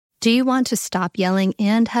Do you want to stop yelling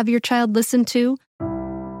and have your child listen too?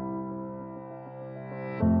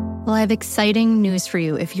 Well, I have exciting news for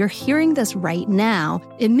you. If you're hearing this right now,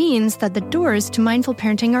 it means that the doors to mindful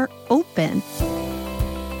parenting are open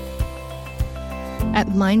at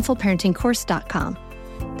mindfulparentingcourse.com.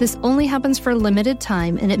 This only happens for a limited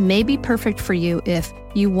time, and it may be perfect for you if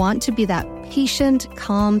you want to be that patient,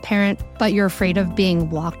 calm parent, but you're afraid of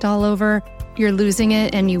being walked all over, you're losing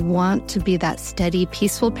it, and you want to be that steady,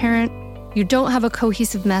 peaceful parent. You don't have a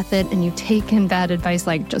cohesive method, and you take in bad advice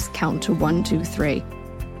like just count to 1, 2, 3.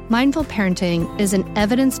 Mindful parenting is an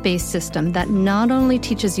evidence-based system that not only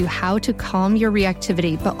teaches you how to calm your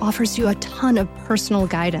reactivity, but offers you a ton of personal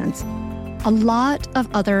guidance. A lot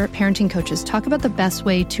of other parenting coaches talk about the best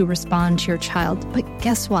way to respond to your child, but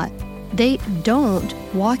guess what? They don't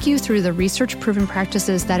walk you through the research-proven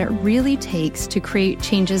practices that it really takes to create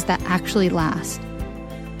changes that actually last.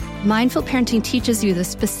 Mindful parenting teaches you the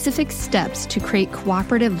specific steps to create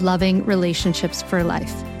cooperative, loving relationships for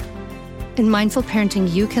life. In mindful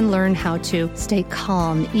parenting, you can learn how to stay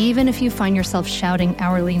calm, even if you find yourself shouting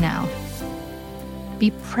hourly now.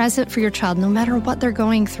 Be present for your child no matter what they're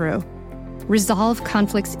going through. Resolve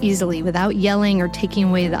conflicts easily without yelling or taking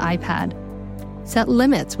away the iPad. Set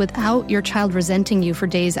limits without your child resenting you for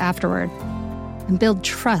days afterward. And build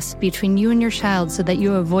trust between you and your child so that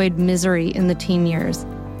you avoid misery in the teen years.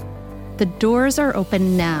 The doors are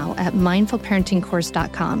open now at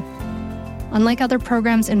mindfulparentingcourse.com. Unlike other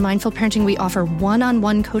programs in Mindful Parenting, we offer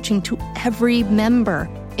one-on-one coaching to every member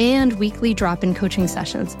and weekly drop-in coaching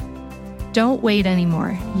sessions. Don't wait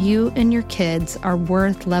anymore. You and your kids are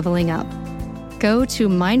worth leveling up. Go to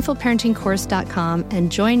mindfulparentingcourse.com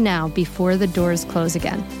and join now before the doors close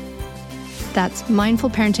again. That's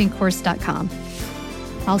mindfulparentingcourse.com.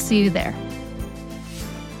 I'll see you there.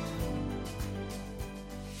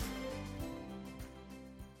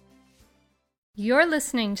 You're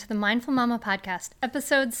listening to the Mindful Mama Podcast,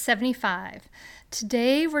 episode 75.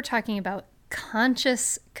 Today we're talking about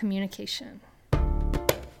conscious communication.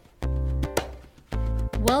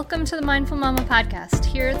 Welcome to the Mindful Mama Podcast.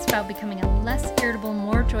 Here it's about becoming a less irritable,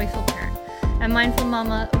 more joyful parent. At Mindful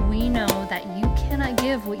Mama, we know that you cannot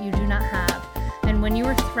give what you do not have. And when you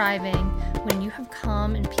are thriving, when you have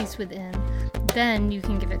calm and peace within, then you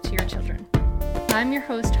can give it to your children. I'm your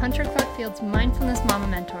host, Hunter Clarke-Field's Mindfulness Mama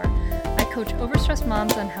Mentor. I coach overstressed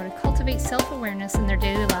moms on how to cultivate self-awareness in their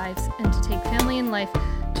daily lives and to take family and life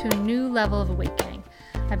to a new level of awakening.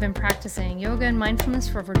 I've been practicing yoga and mindfulness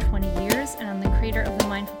for over 20 years, and I'm the creator of the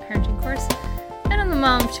Mindful Parenting course, and I'm the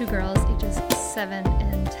mom of 2 girls, ages 7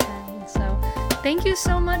 and 10. So thank you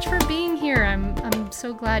so much for being here. I'm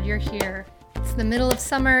so glad you're here. It's the middle of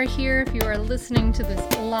summer here if you are listening to this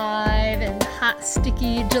live in hot,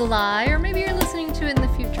 sticky July, or maybe you're listening to it in the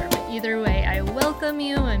future. But either way, I welcome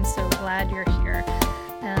you. I'm so glad you're here.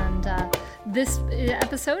 And this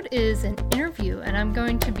episode is an interview, and I'm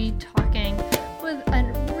going to be talking with a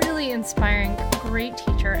really inspiring, great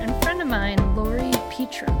teacher and friend of mine, Lori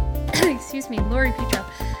Petro. Lori Petro.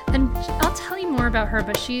 And I'll tell you more about her,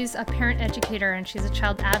 but she's a parent educator and she's a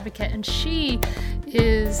child advocate, and she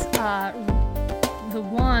is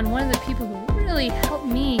one of the people who really helped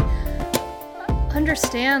me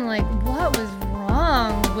understand what was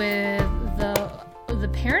wrong with the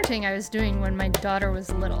parenting I was doing when my daughter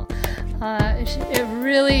was little. It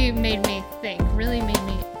really made me think, really made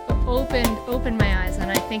me open my eyes,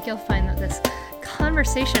 and I think you'll find that this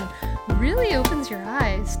conversation really opens your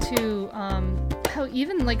eyes to how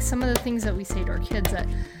even some of the things that we say to our kids that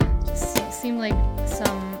just seem like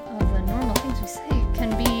some of the normal things we say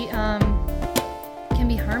can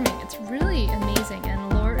be harming. It's really amazing, and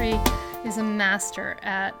Lori is a master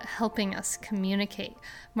at helping us communicate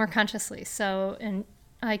more consciously. And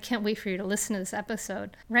I can't wait for you to listen to this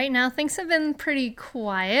episode. Right now, things have been pretty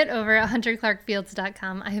quiet over at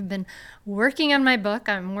hunterclarkefields.com. I have been working on my book.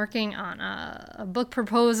 I'm working on a book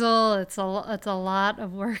proposal. It's a lot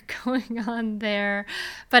of work going on there.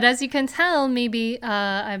 But as you can tell, maybe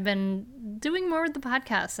I've been doing more with the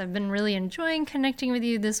podcast. I've been really enjoying connecting with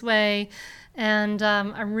you this way. And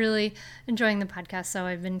I'm really enjoying the podcast, so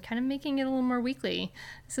I've been kind of making it a little more weekly.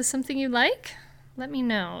 Is this something you like? Let me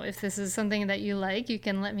know. If this is something that you like, you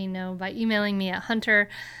can let me know by emailing me at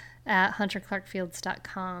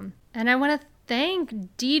hunter@hunterclarkefields.com. And I want to thank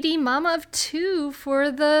Dee Mama of 2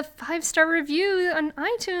 for the 5-star review on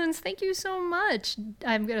iTunes. Thank you so much.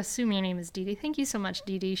 I'm going to assume your name is Dee. Thank you so much,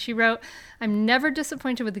 Dee. She wrote, "I'm never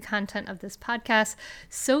disappointed with the content of this podcast.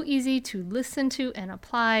 So easy to listen to and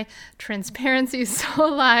apply. Transparency is so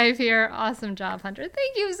alive here. Awesome job, Hunter."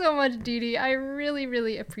 Thank you so much, Dee. I really,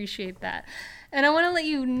 really appreciate that. And I want to let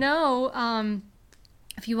you know,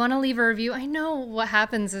 if you want to leave a review, I know what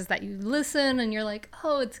happens is that you listen and you're like,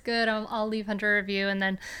 oh, it's good, I'll leave Hunter a review, and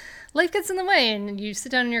then life gets in the way and you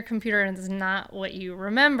sit down on your computer and it's not what you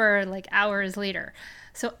remember like hours later.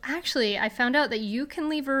 So actually, I found out that you can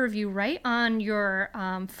leave a review right on your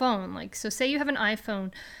phone. Like, so say you have an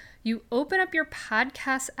iPhone, you open up your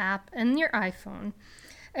podcast app in your iPhone,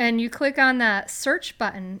 and you click on that search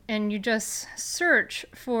button, and you just search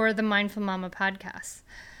for the Mindful Mama podcast.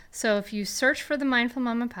 So if you search for the Mindful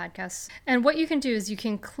Mama podcast, and what you can do is you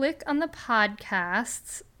can click on the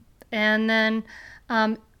podcasts, and then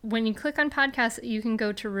when you click on podcasts, you can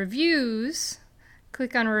go to reviews,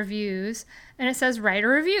 click on reviews, and it says write a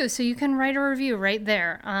review. So you can write a review right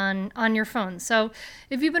there on your phone. So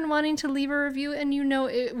if you've been wanting to leave a review and you know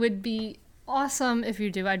it would be awesome if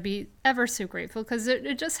you do, I'd be ever so grateful, because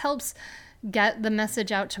it just helps get the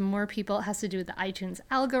message out to more people. It has to do with the iTunes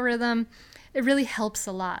algorithm. It really helps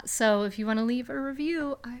a lot. So if you want to leave a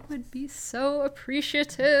review, I would be so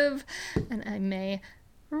appreciative, and I may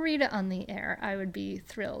read it on the air. I would be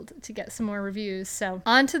thrilled to get some more reviews. So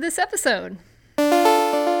on to this episode.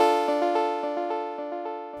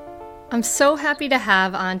 I'm so happy to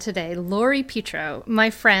have on today Lori Petro, my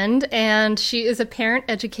friend, and she is a parent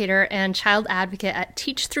educator and child advocate at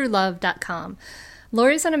teachthroughlove.com.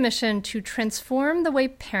 Lori's on a mission to transform the way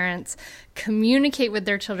parents communicate with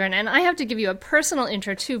their children. And I have to give you a personal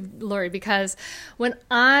intro to Lori, because when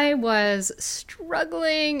I was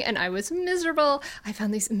struggling and I was miserable, I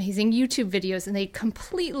found these amazing YouTube videos, and they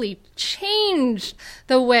completely changed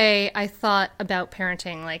the way I thought about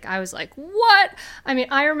parenting. Like, I was like, what? I mean,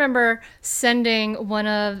 I remember sending one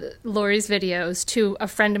of Lori's videos to a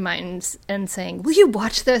friend of mine and saying, will you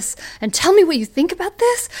watch this and tell me what you think about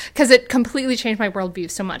this? Because it completely changed my worldview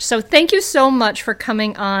so much. So thank you so much for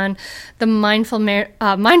coming on the Mindful Mama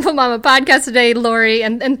podcast today, Lori,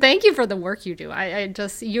 and thank you for the work you do.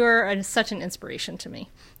 You're such an inspiration to me,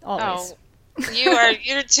 always. Oh,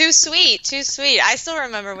 you're too sweet, too sweet. I still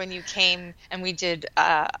remember when you came and we did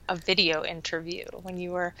a video interview when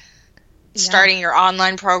you were starting your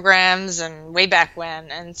online programs and way back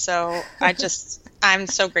when, and so I'm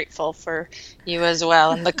so grateful for you as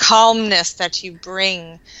well, and the calmness that you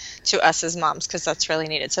bring to us as moms, because that's really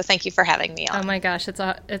needed. So thank you for having me on. Oh my gosh, it's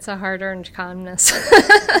a hard-earned calmness.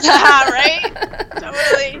 Right?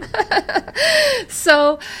 Totally.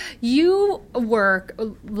 So you work,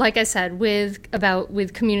 like I said,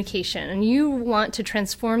 with communication, and you want to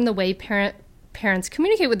transform the way parents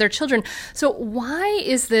communicate with their children. So why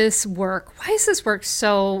is this work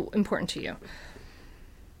so important to you?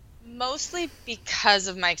 Mostly because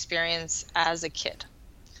of my experience as a kid.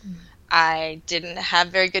 I didn't have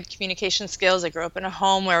very good communication skills. I grew up in a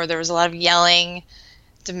home where there was a lot of yelling,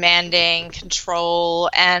 demanding, control,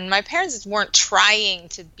 and my parents weren't trying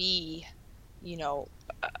to be,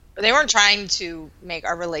 they weren't trying to make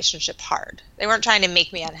our relationship hard. They weren't trying to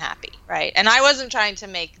make me unhappy, right? And I wasn't trying to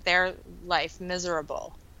make their lives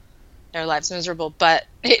miserable, but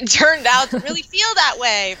it turned out to really feel that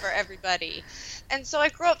way for everybody. And so I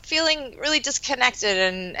grew up feeling really disconnected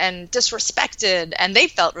and disrespected, and they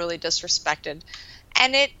felt really disrespected.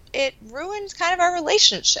 And it ruined kind of our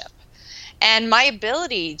relationship. And my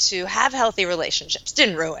ability to have healthy relationships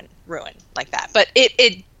didn't ruin like that, but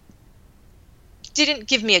it didn't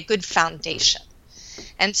give me a good foundation.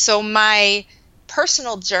 And so my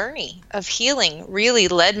personal journey of healing really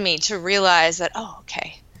led me to realize that,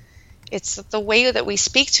 okay, it's the way that we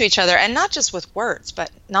speak to each other, and not just with words,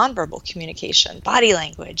 but nonverbal communication, body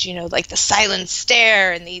language, like the silent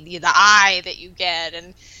stare and the eye that you get.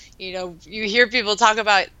 And, you hear people talk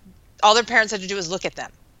about all their parents had to do was look at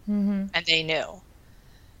them, and they knew.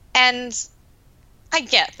 And I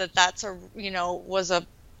get that that's was a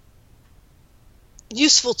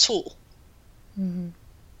useful tool in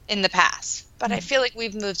the past, but I feel like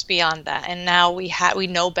we've moved beyond that, and now we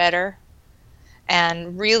know better.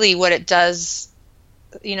 And really what it does,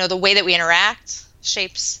 the way that we interact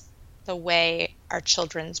shapes the way our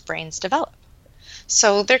children's brains develop.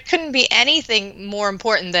 So there couldn't be anything more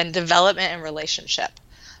important than development and relationship.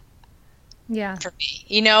 Yeah. For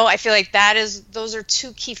me, I feel like those are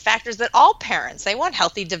two key factors that all parents, they want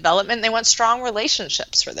healthy development. They want strong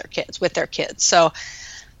relationships with their kids. So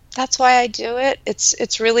that's why I do it.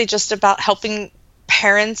 It's really just about helping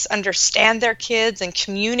parents understand their kids and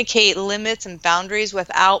communicate limits and boundaries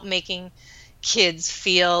without making kids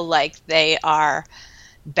feel like they are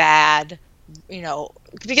bad,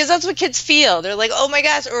 because that's what kids feel. They're like, oh my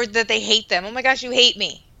gosh, or that they hate them. Oh my gosh, you hate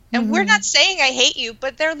me. And we're not saying I hate you,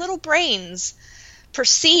 but their little brains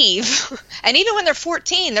perceive, and even when they're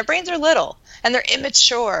 14, their brains are little. and they're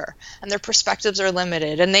immature and their perspectives are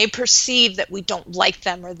limited and they perceive that we don't like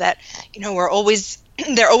them or that,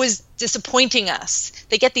 they're always disappointing us.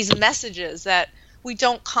 They get these messages that we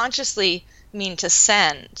don't consciously mean to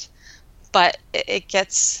send, but it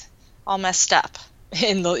gets all messed up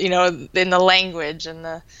in the language and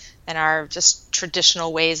our just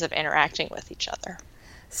traditional ways of interacting with each other.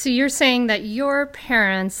 So you're saying that your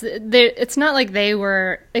parents, it's not like they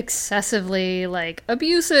were excessively like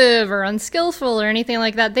abusive or unskillful or anything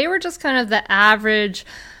like that. They were just kind of the average,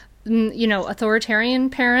 authoritarian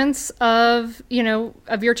parents of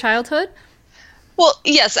your childhood? Well,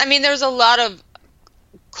 yes. I mean, there's a lot of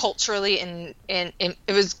culturally it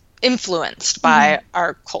was influenced by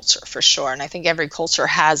our culture for sure. And I think every culture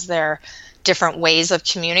has their different ways of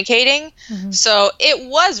communicating. So it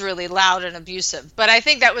was really loud and abusive, but I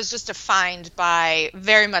think that was just defined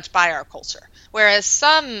very much by our culture. Whereas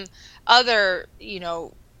some other,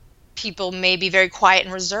 people may be very quiet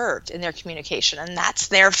and reserved in their communication, and that's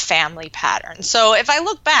their family pattern. So if I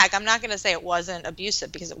look back, I'm not going to say it wasn't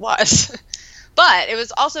abusive, because it was, but it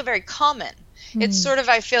was also very common. It's sort of,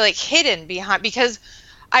 I feel like, hidden behind, because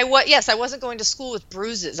I wasn't going to school with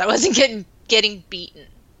bruises. I wasn't getting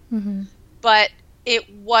beaten. But it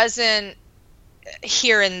wasn't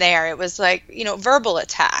here and there. It was like, verbal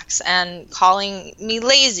attacks and calling me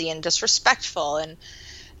lazy and disrespectful and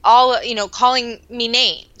all, calling me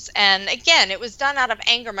names. And again, it was done out of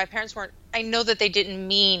anger. My parents I know that they didn't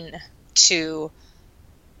mean to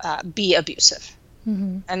be abusive.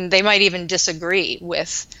 And they might even disagree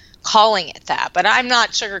with calling it that. But I'm not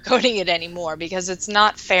sugarcoating it anymore, because it's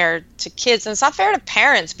not fair to kids and it's not fair to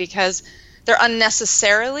parents, because they're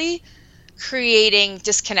unnecessarily creating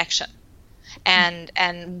disconnection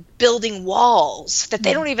and building walls that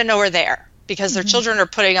they don't even know are there, because their children are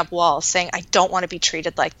putting up walls saying, I don't want to be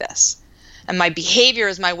treated like this. And my behavior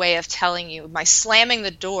is my way of telling you. My slamming the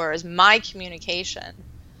door is my communication.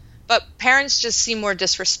 But parents just see more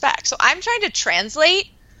disrespect. So I'm trying to translate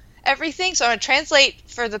everything. So I'm going to translate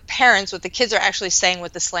for the parents what the kids are actually saying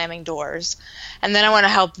with the slamming doors. And then I want to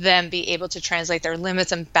help them be able to translate their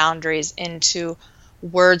limits and boundaries into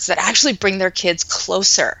words that actually bring their kids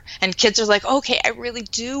closer. And kids are like, okay, I really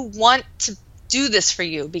do want to do this for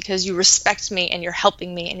you because you respect me and you're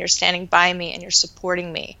helping me and you're standing by me and you're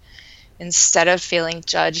supporting me, instead of feeling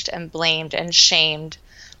judged and blamed and shamed,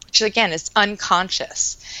 which again is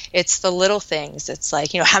unconscious. It's the little things. It's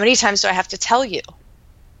like, how many times do I have to tell you?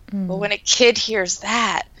 Well, when a kid hears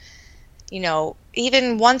that,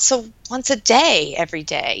 even once a day, every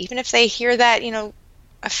day, even if they hear that,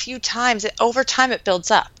 a few times, over time it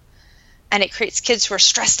builds up, and it creates kids who are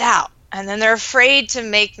stressed out, and then they're afraid to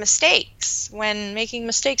make mistakes, when making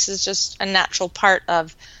mistakes is just a natural part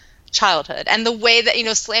of childhood. And the way that,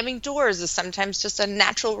 slamming doors is sometimes just a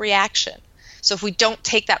natural reaction. So if we don't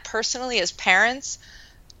take that personally as parents,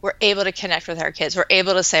 we're able to connect with our kids. We're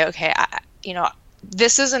able to say, okay,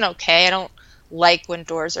 this isn't okay. I don't like when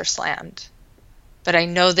doors are slammed, but I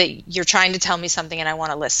know that you're trying to tell me something and I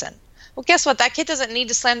want to listen. Well, guess what? That kid doesn't need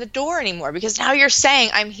to slam the door anymore, because now you're saying,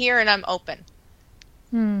 I'm here and I'm open.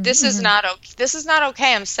 This is not okay. This is not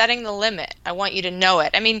okay. I'm setting the limit. I want you to know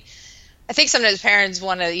it. I mean, I think sometimes parents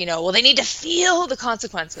want to, they need to feel the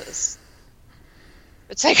consequences.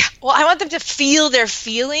 It's like, well, I want them to feel their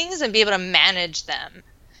feelings and be able to manage them,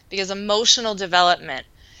 because emotional development,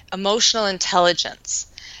 emotional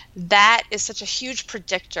intelligence, that is such a huge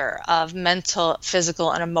predictor of mental,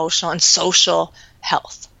 physical, and emotional and social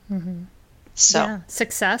health. So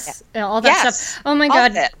success, all that stuff. Oh my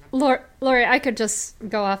God, Lori, I could just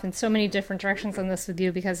go off in so many different directions on this with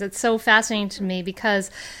you, because it's so fascinating to me.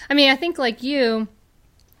 Because I think like you,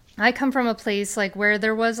 I come from a place like where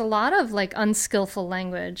there was a lot of like unskillful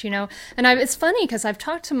language, and it's funny because I've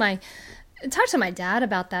talked to my dad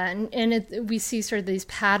about that, and we see sort of these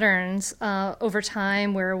patterns over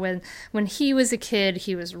time, where when he was a kid,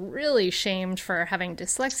 he was really shamed for having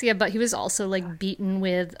dyslexia, but he was also like beaten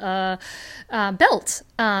with a belt,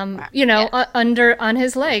 under on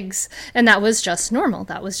his legs, and that was just normal.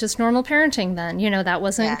 That was just normal parenting then. That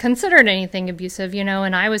wasn't considered anything abusive.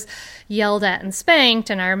 And I was yelled at and spanked,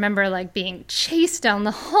 and I remember like being chased down the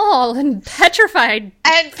hall and petrified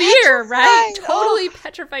fear, right? Totally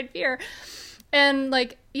petrified fear. And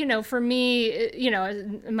like, for me,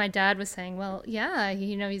 my dad was saying, well, yeah,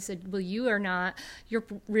 he said, well, you're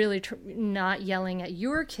really not yelling at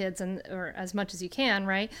your kids or as much as you can.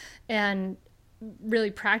 Right. And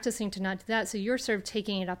really practicing to not do that. So you're sort of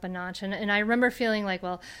taking it up a notch. And I remember feeling like,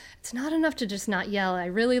 well, it's not enough to just not yell. I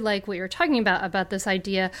really like what you're talking about this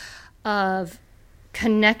idea of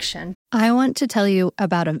connection. I want to tell you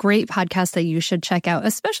about a great podcast that you should check out,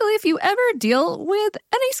 especially if you ever deal with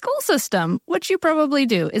any school system, which you probably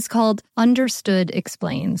do. It's called Understood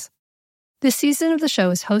Explains. This season of the show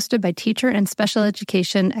is hosted by teacher and special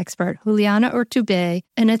education expert Juliana Urtubey,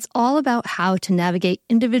 and it's all about how to navigate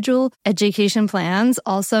individual education plans,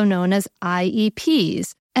 also known as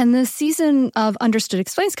IEPs. And this season of Understood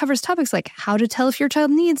Explains covers topics like how to tell if your child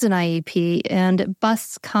needs an IEP and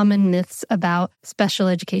busts common myths about special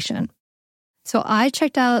education. So I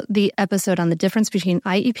checked out the episode on the difference between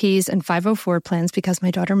IEPs and 504 plans because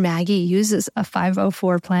my daughter Maggie uses a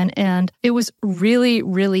 504 plan, and it was really,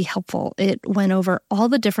 really helpful. It went over all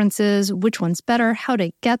the differences, which one's better, how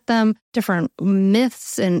to get them, different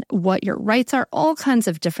myths and what your rights are, all kinds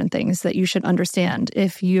of different things that you should understand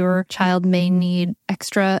if your child may need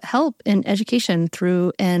extra help in education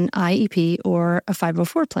through an IEP or a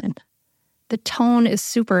 504 plan. The tone is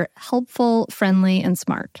super helpful, friendly, and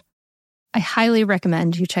smart. I highly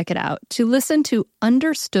recommend you check it out. To listen to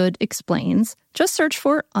Understood Explains, just search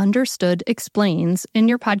for Understood Explains in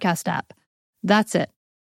your podcast app. That's it.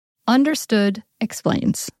 Understood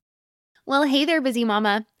Explains. Well, hey there, busy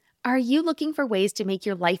mama. Are you looking for ways to make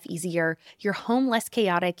your life easier, your home less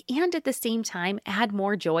chaotic, and at the same time add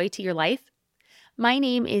more joy to your life? My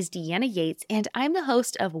name is Deanna Yates, and I'm the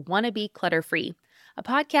host of Wanna Be Clutter-Free, a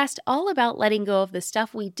podcast all about letting go of the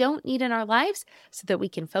stuff we don't need in our lives so that we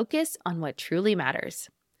can focus on what truly matters.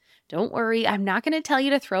 Don't worry, I'm not going to tell you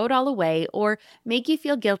to throw it all away or make you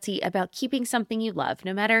feel guilty about keeping something you love,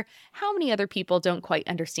 no matter how many other people don't quite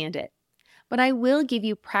understand it. But I will give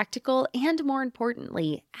you practical and, more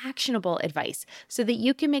importantly, actionable advice so that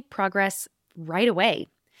you can make progress right away.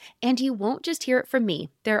 And you won't just hear it from me.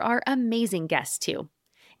 There are amazing guests too.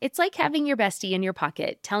 It's like having your bestie in your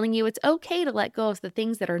pocket telling you it's okay to let go of the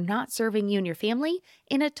things that are not serving you and your family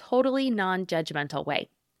in a totally non-judgmental way.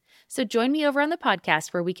 So join me over on the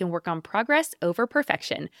podcast where we can work on progress over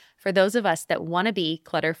perfection for those of us that want to be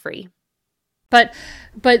clutter-free. But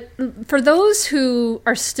for those who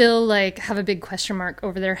are still like have a big question mark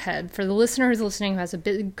over their head, for the listener who's listening who has a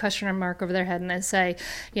big question mark over their head, and they say,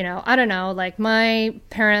 I don't know, like my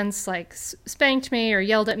parents like spanked me or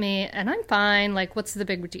yelled at me and I'm fine, like what's the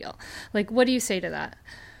big deal? Like what do you say to that?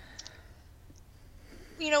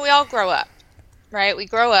 We all grow up, right? We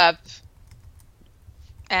grow up,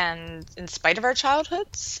 and in spite of our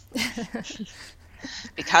childhoods,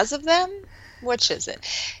 because of them, which is it?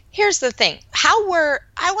 Here's the thing. I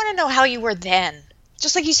want to know how you were then.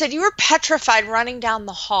 Just like you said, you were petrified running down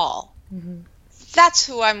the hall. Mm-hmm. That's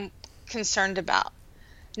who I'm concerned about.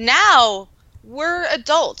 Now, we're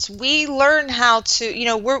adults. We learn how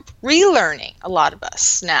to, we're relearning, a lot of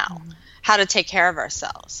us now, how to take care of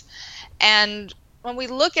ourselves. And when we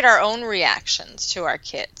look at our own reactions to our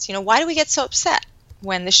kids, why do we get so upset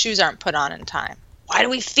when the shoes aren't put on in time? Why do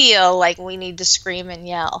we feel like we need to scream and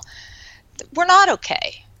yell? We're not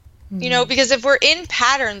okay. Because if we're in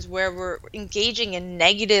patterns where we're engaging in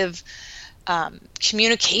negative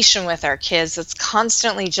communication with our kids that's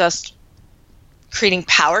constantly just creating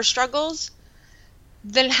power struggles,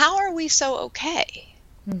 then how are we so okay?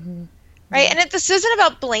 Mm-hmm. Right? And this isn't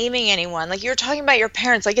about blaming anyone. Like you were talking about your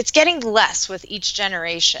parents, like it's getting less with each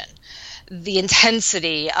generation. The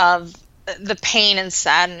intensity of the pain and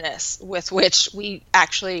sadness with which we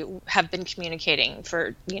actually have been communicating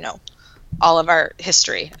for, all of our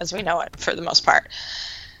history as we know it for the most part.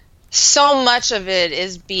 So much of it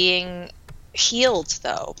is being healed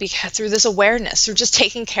though, because through this awareness, through just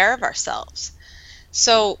taking care of ourselves.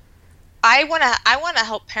 So I want to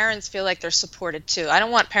help parents feel like they're supported too. I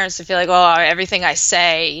don't want parents to feel like, oh, everything I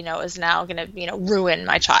say, is now going to, ruin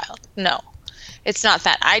my child. No, it's not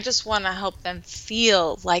that. I just want to help them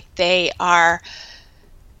feel like they are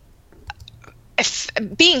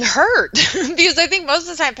being heard, because I think most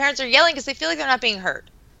of the time parents are yelling because they feel like they're not being heard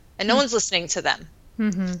and no one's listening to them.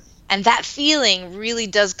 Mm-hmm. And that feeling really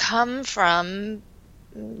does come from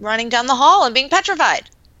running down the hall and being petrified,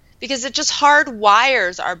 because it just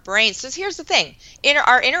hardwires our brains. So here's the thing.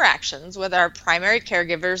 Our interactions with our primary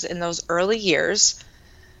caregivers in those early years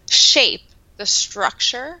shape the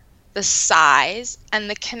structure, the size, and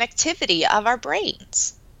the connectivity of our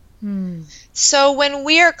brains. So when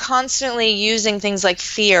we are constantly using things like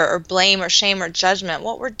fear or blame or shame or judgment,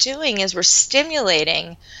 what we're doing is we're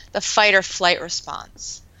stimulating the fight or flight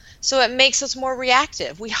response. So it makes us more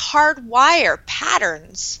reactive. We hardwire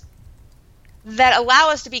patterns that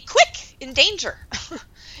allow us to be quick in danger,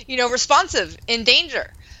 responsive in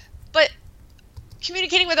danger. But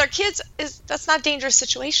communicating with our kids, that's not dangerous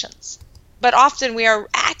situations. But often we are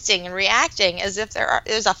acting and reacting as if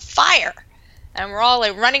there's a fire. And we're all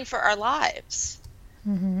like running for our lives.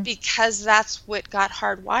 because that's what got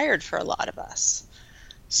hardwired for a lot of us.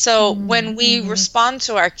 So when we respond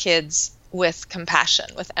to our kids with compassion,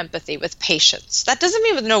 with empathy, with patience, that doesn't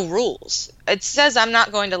mean with no rules. It says, I'm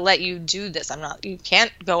not going to let you do this. You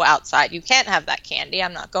can't go outside. You can't have that candy.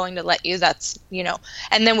 I'm not going to let you. That's,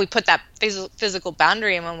 and then we put that physical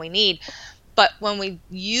boundary in when we need. But when we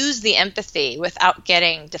use the empathy without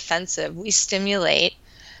getting defensive, we stimulate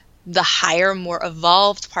the higher, more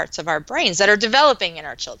evolved parts of our brains that are developing in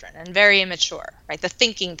our children and very immature, right? The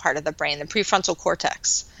thinking part of the brain, the prefrontal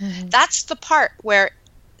cortex. That's the part where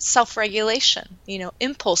self-regulation,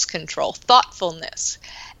 impulse control, thoughtfulness,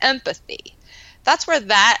 empathy, that's where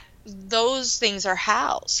those things are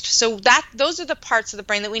housed. So those are the parts of the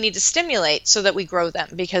brain that we need to stimulate so that we grow them,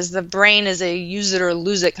 because the brain is a use it or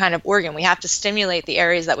lose it kind of organ. We have to stimulate the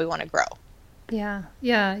areas that we want to grow. Yeah.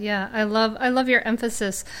 I love your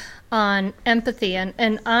emphasis on empathy,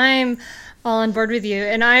 and I'm all on board with you.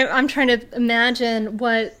 And I'm trying to imagine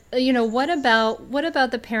what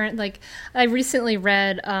about the parent? Like, I recently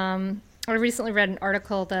read an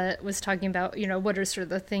article that was talking about, what are sort of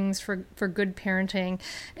the things for good parenting.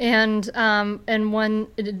 And one,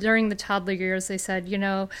 during the toddler years, they said,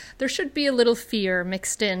 there should be a little fear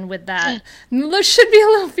mixed in with that. There should be a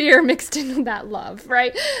little fear mixed in with that love,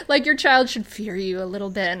 right? Like, your child should fear you a little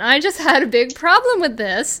bit. And I just had a big problem with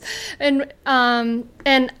this. But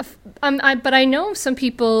I know some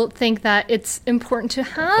people think that it's important to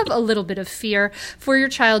have a little bit of fear for your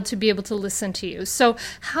child to be able to listen to you. So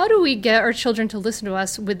how do we get our children to listen to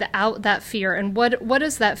us without that fear? And what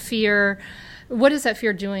is that fear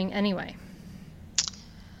doing anyway?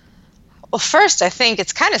 Well, first, I think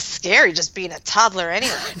it's kind of scary just being a toddler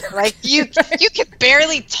anyway. Like, you can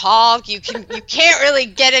barely talk. You can't really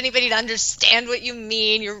get anybody to understand what you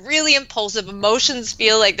mean. You're really impulsive. Emotions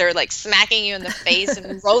feel like they're like smacking you in the face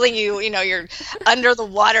and rolling you. You're under the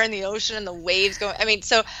water in the ocean and the waves going. I mean,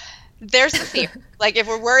 so there's the fear. Like, if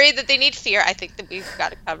we're worried that they need fear, I think that we've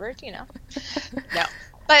got it covered. No.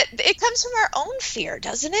 But it comes from our own fear,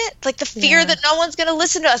 doesn't it? Like, the fear that no one's going to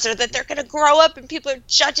listen to us, or that they're going to grow up and people are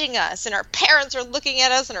judging us, and our parents are looking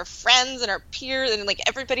at us, and our friends and our peers, and like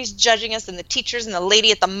everybody's judging us, and the teachers and the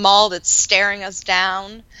lady at the mall that's staring us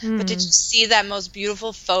down. But did you see that most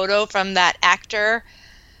beautiful photo from that actor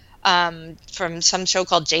from some show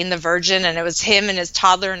called Jane the Virgin? And it was him and his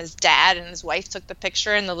toddler and his dad, and his wife took the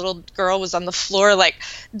picture, and the little girl was on the floor, like,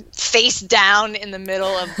 face down in the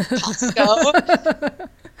middle of Costco.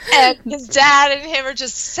 And his dad and him are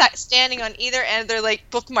just standing on either end. They're like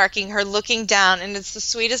bookmarking her, looking down, and it's the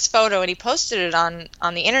sweetest photo. And he posted it on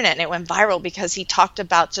the internet, and it went viral because he talked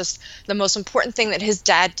about just the most important thing that his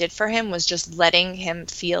dad did for him was just letting him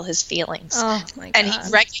feel his feelings. Oh my God. And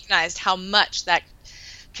he recognized how much that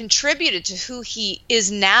contributed to who he is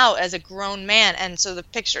now as a grown man. And so the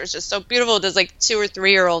picture is just so beautiful. There's like 2 or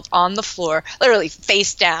 3-year-olds on the floor, literally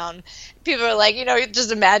face down. People are like,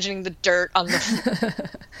 just imagining the dirt on the floor.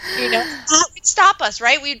 That would stop us,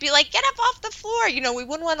 right? We'd be like, get up off the floor. We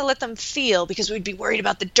wouldn't want to let them feel, because we'd be worried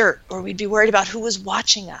about the dirt, or we'd be worried about who was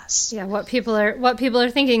watching us. Yeah, what people are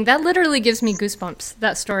thinking. That literally gives me goosebumps,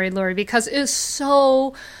 that story, Lori, because it's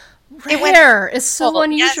so rare. It's so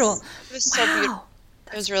unusual. Yes, it was so beautiful.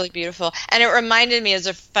 It was really beautiful. And it reminded me,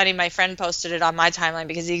 my friend posted it on my timeline,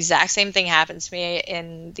 because the exact same thing happened to me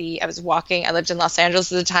I lived in Los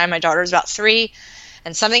Angeles at the time. My daughter was about 3,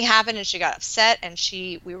 and something happened, and she got upset, and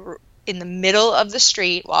we were in the middle of the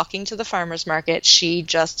street walking to the farmer's market. She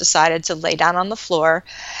just decided to lay down on the floor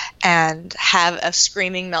and have a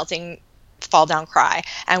screaming, melting, fall down cry.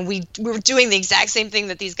 And we were doing the exact same thing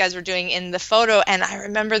that these guys were doing in the photo. And I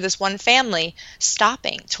remember this one family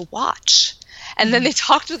stopping to watch. And then they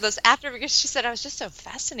talked with us after, because she said, I was just so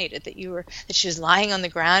fascinated that she was lying on the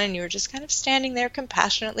ground, and you were just kind of standing there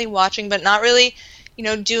compassionately watching, but not really,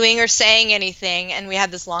 doing or saying anything. And we had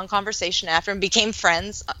this long conversation after and became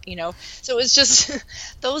friends, So it was just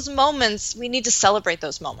those moments. We need to celebrate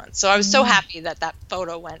those moments. So I was so happy that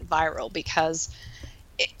photo went viral, because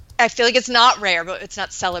I feel like it's not rare, but it's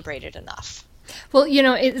not celebrated enough. Well,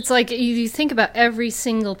 it's like you think about every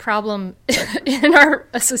single problem in our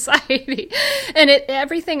society,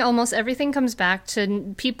 and almost everything comes back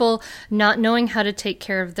to people not knowing how to take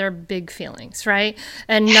care of their big feelings, right?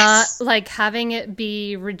 And not like having it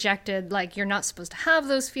be rejected, like you're not supposed to have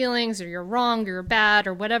those feelings, or you're wrong, or you're bad,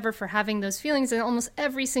 or whatever for having those feelings. And almost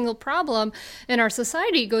every single problem in our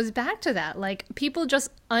society goes back to that. Like, people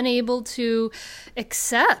just unable to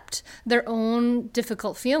accept their own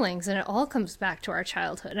difficult feelings. And it all comes back to our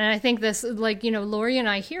childhood. And I think this, like, Lori and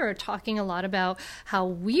I here are talking a lot about how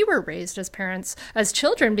we were raised as parents, as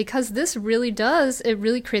children, because this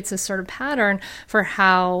really creates this sort of pattern for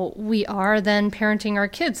how we are then parenting our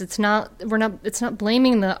kids. It's not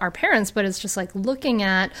blaming our parents, but it's just like looking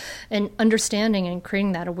at and understanding and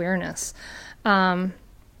creating that awareness.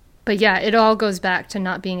 But yeah, it all goes back to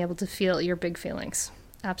not being able to feel your big feelings.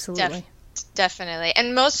 Absolutely. Definitely.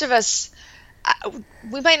 And most of us,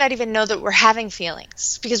 we might not even know that we're having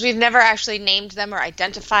feelings because we've never actually named them or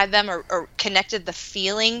identified them or connected the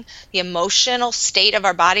feeling, the emotional state of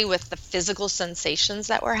our body with the physical sensations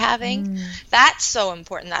that we're having. That's so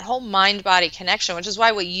important, that whole mind-body connection, which is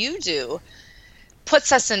why what you do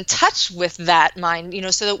puts us in touch with that mind,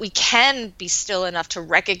 so that we can be still enough to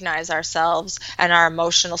recognize ourselves and our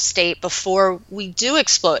emotional state before we do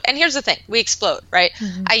explode. And here's the thing, we explode, right?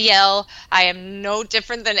 I yell, I am no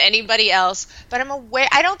different than anybody else, but I'm aware,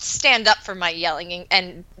 I don't stand up for my yelling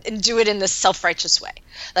and do it in this self-righteous way.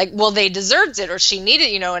 Like, well, they deserved it, or she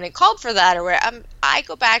needed, and it called for that, or where I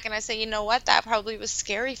go back and I say, you know what, that probably was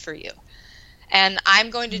scary for you. And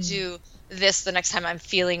I'm going to do this the next time I'm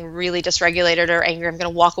feeling really dysregulated or angry. I'm going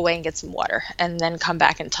to walk away and get some water and then come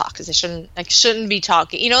back and talk, because I shouldn't be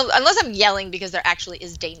talking, unless I'm yelling because there actually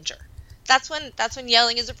is danger. That's when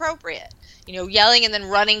yelling is appropriate. Yelling and then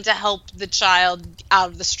running to help the child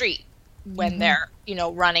out of the street when they're,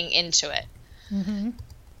 running into it. Yeah.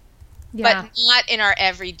 But not in our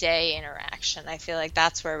everyday interaction. I feel like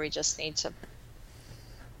that's where we just need to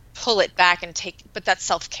pull it back and but that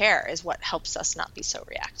self-care is what helps us not be so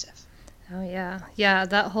reactive. Oh, yeah. Yeah,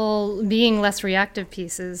 that whole being less reactive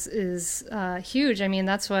piece is huge. I mean,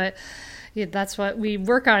 that's what we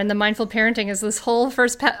work on in the mindful parenting. Is this whole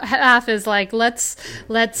first half is like, let's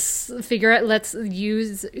figure out, let's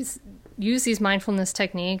use these mindfulness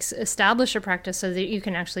techniques, establish a practice so that you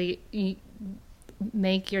can actually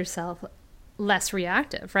make yourself less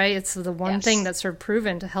reactive, right? It's the one thing that's sort of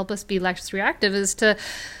proven to help us be less reactive is to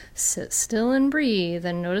sit still and breathe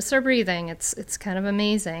and notice our breathing. It's kind of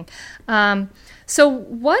amazing. So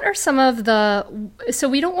what are some of so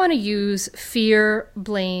we don't want to use fear,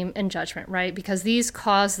 blame, and judgment, right? Because these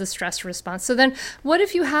cause the stress response. So then what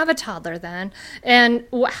if you have a toddler then? And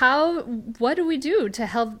what do we do to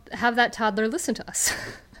have that toddler listen to us?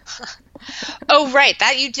 Oh, right.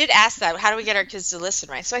 That you did ask that. How do we get our kids to listen,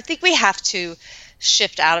 right? So I think we have to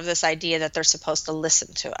shift out of this idea that they're supposed to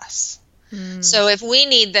listen to us. So if we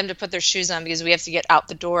need them to put their shoes on because we have to get out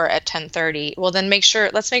the door at 10:30, well, then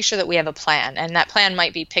let's make sure that we have a plan. And that plan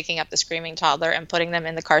might be picking up the screaming toddler and putting them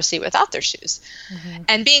in the car seat without their shoes.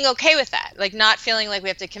 And being okay with that, like not feeling like we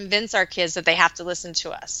have to convince our kids that they have to listen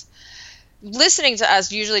to us. Listening to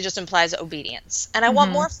us usually just implies obedience. And I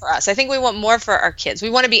want more for us. I think we want more for our kids. We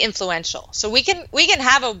want to be influential. So we can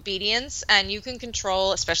have obedience, and you can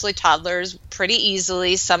control, especially toddlers, pretty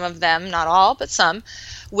easily, some of them, not all, but some,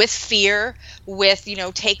 with fear, with,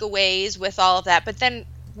 takeaways, with all of that. But then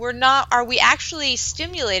are we actually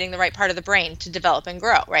stimulating the right part of the brain to develop and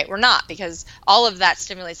grow, right? We're not, because all of that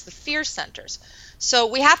stimulates the fear centers. So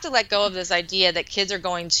we have to let go of this idea that kids are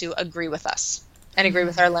going to agree with us and agree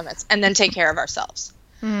with our limits, and then take care of ourselves.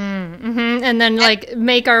 And then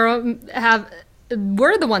make our own,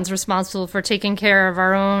 we're the ones responsible for taking care of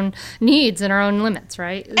our own needs and our own limits,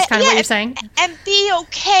 right? Is kind of what you're saying. And be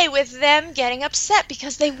okay with them getting upset,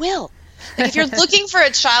 because they will. Like if you're looking for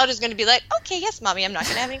a child who's going to be like, okay, yes, mommy, I'm not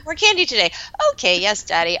going to have any more candy today. Okay, yes,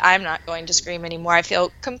 daddy, I'm not going to scream anymore. I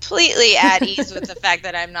feel completely at ease with the fact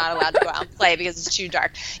that I'm not allowed to go out and play because it's too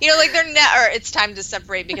dark. They're or it's time to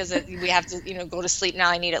separate because we have to, go to sleep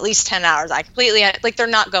now. I need at least 10 hours. They're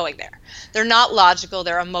not going there. They're not logical.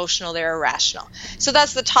 They're emotional. They're irrational. So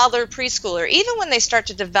that's the toddler, preschooler. Even when they start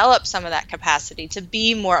to develop some of that capacity to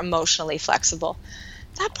be more emotionally flexible,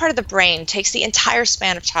 that part of the brain takes the entire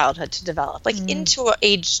span of childhood to develop, into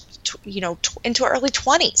into early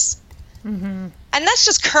 20s. And that's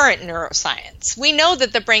just current neuroscience. We know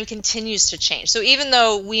that the brain continues to change. So even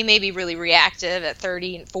though we may be really reactive at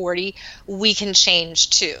 30 and 40, we can change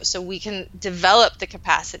too. So we can develop the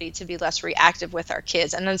capacity to be less reactive with our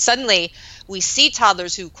kids. And then suddenly we see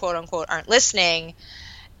toddlers who, quote unquote, aren't listening,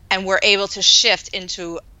 and we're able to shift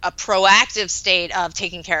into a proactive state of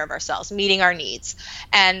taking care of ourselves, meeting our needs,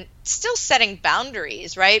 and still setting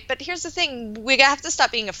boundaries, right? But here's the thing. We have to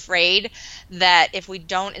stop being afraid that if we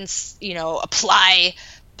don't, apply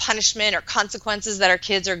punishment or consequences, that our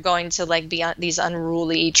kids are going to be these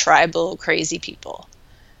unruly, tribal, crazy people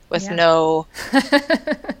with no...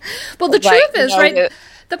 Well, the truth is, right,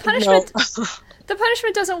 the punishment... the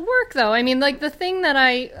punishment doesn't work, though. I mean, like, the thing that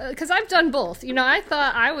because I've done both. You know, I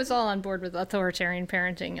thought I was all on board with authoritarian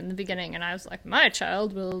parenting in the beginning, and I was like, my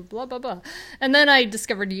child will blah, blah, blah. And then I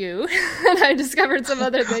discovered you, and I discovered some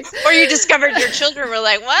other things. Or you discovered your children were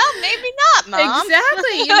like, well, maybe not, Mom.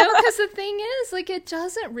 Exactly. You know, because the thing is, like, it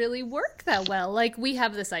doesn't really work that well. Like, we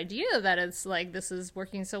have this idea that it's like, this is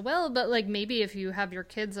working so well, but, like, maybe if you have your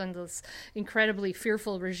kids on this incredibly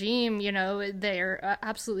fearful regime, you know, they're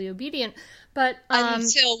absolutely obedient. But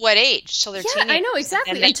until what age? Till they're teenagers. I know,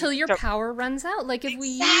 exactly. Until your power runs out. Like, if we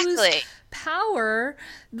use power,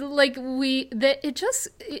 like,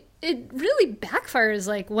 it really backfires.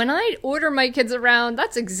 Like, when I order my kids around,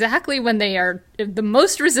 that's exactly when they are the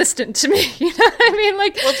most resistant to me. You know what I mean?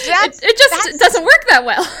 Like, well, it just doesn't work that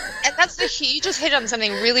well. And that's you just hit on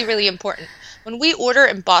something really, really important. When we order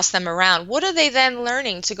and boss them around, what are they then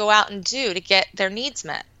learning to go out and do to get their needs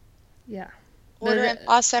met? Yeah. Order and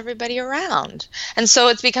boss everybody around. And so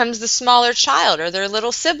it becomes the smaller child or their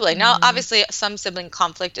little sibling. Now, obviously, some sibling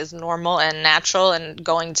conflict is normal and natural and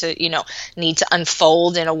going to, you know, need to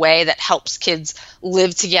unfold in a way that helps kids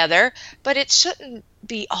live together. But it shouldn't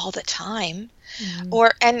be all the time.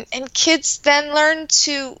 And kids then learn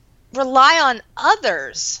to rely on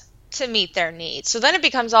others to meet their needs. So then it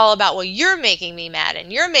becomes all about, well, you're making me mad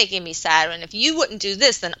and you're making me sad. And if you wouldn't do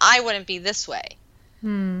this, then I wouldn't be this way.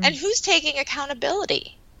 And who's taking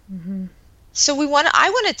accountability? So I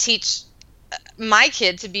want to teach my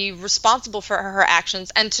kid to be responsible for her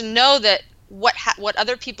actions and to know that what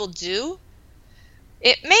other people do,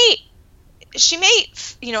 she may,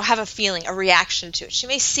 you know, have a feeling, a reaction to it. She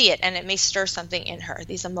may see it and it may stir something in her,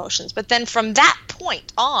 these emotions. But then from that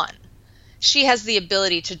point on, she has the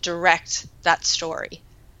ability to direct that story.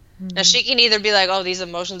 Now, she can either be like, oh, these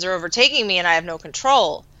emotions are overtaking me and I have no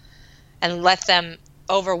control, and let them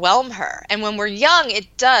overwhelm her. And when we're young,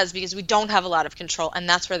 it does, because we don't have a lot of control, and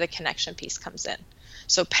that's where the connection piece comes in.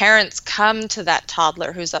 So parents come to that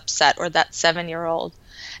toddler who's upset or that 7-year-old,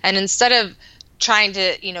 and instead of trying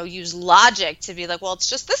to, you know, use logic to be like, well, it's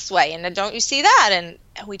just this way, and don't you see that? And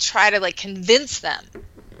we try to, like, convince them.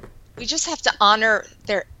 We just have to honor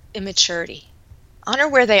their immaturity, honor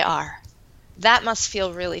where they are. That must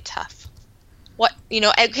feel really tough. What, you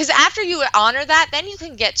know, because after you honor that, then you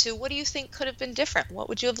can get to, what do you think could have been different? What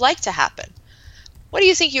would you have liked to happen? What do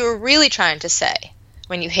you think you were really trying to say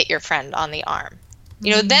when you hit your friend on the arm?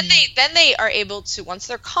 You know, then they are able to, once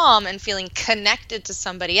they're calm and feeling connected to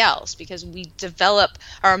somebody else, because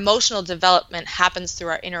our emotional development happens through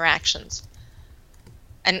our interactions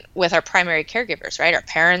and with our primary caregivers, right? Our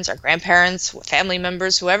parents, our grandparents, family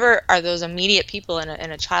members, whoever are those immediate people in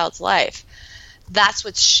a child's life. That's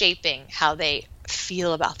what's shaping how they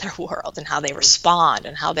feel about their world and how they respond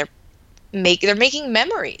and how they're making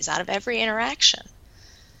memories out of every interaction.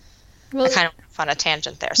 Well, I kind of went on a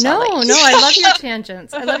tangent there. No, I love your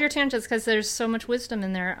tangents. I love your tangents because there's so much wisdom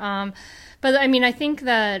in there. But I mean, I think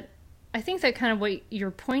that kind of what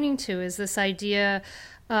you're pointing to is this idea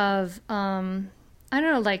of I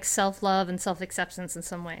don't know, like self-love and self-acceptance in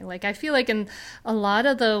some way. Like, I feel like in a lot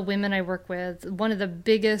of the women I work with, one of the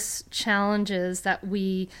biggest challenges that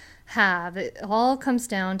we have, it all comes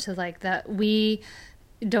down to like that we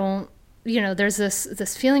don't, you know, there's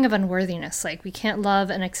this feeling of unworthiness, like we can't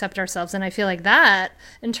love and accept ourselves. And I feel like that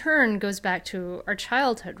in turn goes back to our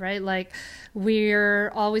childhood, right? Like,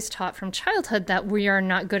 we're always taught from childhood that we are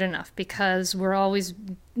not good enough because we're always,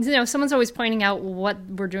 you know, someone's always pointing out what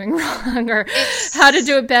we're doing wrong or how to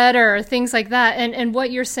do it better or things like that. And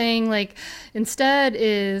what you're saying, like, instead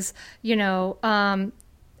is, you know,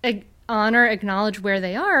 honor, acknowledge where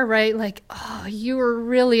they are, right? Like, oh, you were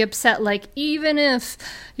really upset. Like, even if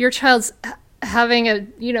your child's having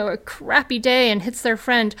a crappy day and hits their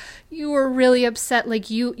friend, you were really upset. Like,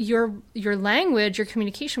 your language, your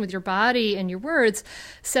communication with your body and your words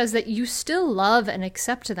says that you still love and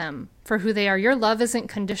accept them for who they are. Your love isn't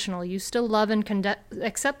conditional. You still love and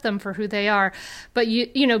accept them for who they are. But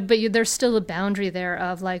there's still a boundary there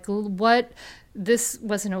of like, what, this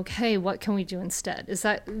wasn't okay. What can we do instead? Is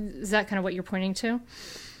that kind of what you're pointing to?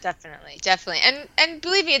 Definitely. And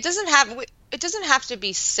believe me, it doesn't have to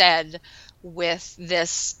be said with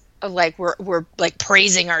this, like we're like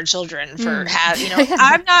praising our children for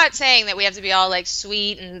I'm not saying that we have to be all like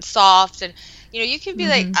sweet and soft, and you can be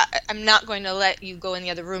like, I'm not going to let you go in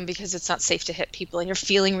the other room because it's not safe to hit people and you're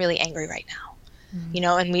feeling really angry right now.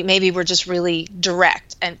 And maybe we're just really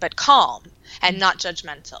direct but calm and not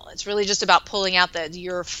judgmental. It's really just about pulling out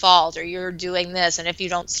your fault or you're doing this, and if you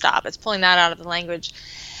don't stop, it's pulling that out of the language.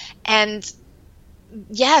 And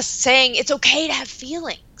yes, saying it's okay to have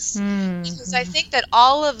feelings. Because I think that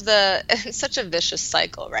all of it's such a vicious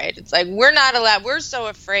cycle, right? It's like we're so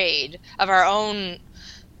afraid of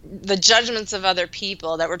the judgments of other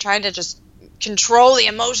people that we're trying to just control the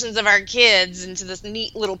emotions of our kids into this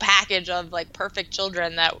neat little package of like perfect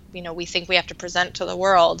children that, we think we have to present to the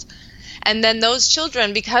world. And then those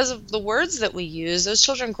children, because of the words that we use, those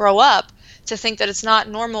children grow up to think that it's not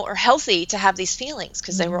normal or healthy to have these feelings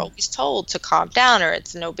because they were always told to calm down, or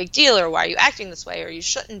it's no big deal, or why are you acting this way, or you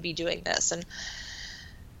shouldn't be doing this. And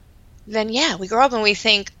then, we grow up and we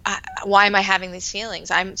think, why am I having these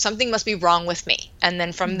feelings? Something must be wrong with me. And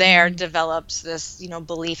then from there develops this,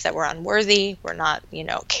 belief that we're unworthy, we're not,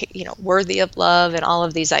 worthy of love, and all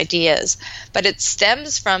of these ideas. But it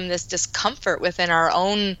stems from this discomfort within our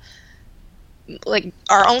own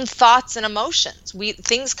thoughts and emotions.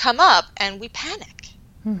 Things come up and we panic.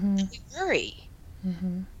 We worry.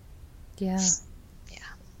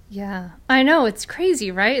 Yeah, I know, it's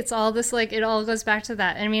crazy, right? It's all this, like, it all goes back to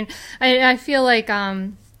that. I mean, I feel like,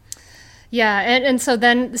 and so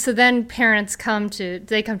then parents come to you,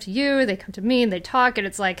 they come to me, and they talk, and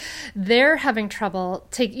it's like they're having trouble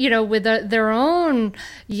with their own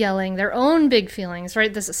yelling, their own big feelings,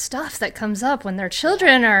 right? There's stuff that comes up when their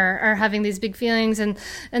children are having these big feelings, and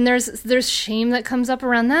there's shame that comes up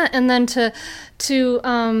around that, and then to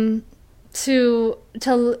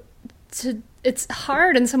it's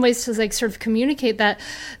hard in some ways to like sort of communicate that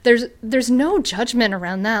there's no judgment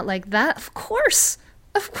around that, like that. Of course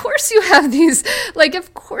you have these, like,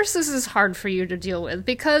 of course this is hard for you to deal with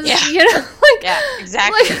because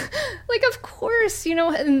exactly, like of course,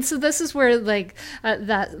 and so this is where like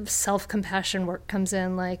that self-compassion work comes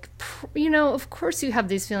in, like, of course you have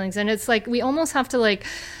these feelings, and it's like we almost have to like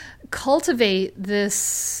cultivate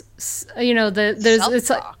this, it's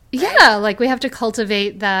like, right? Like we have to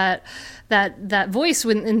cultivate that voice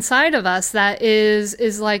inside of us that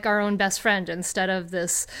is like our own best friend, instead of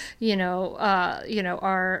this, our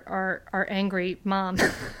angry mom.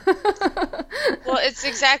 Well, it's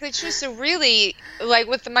exactly true. So really, like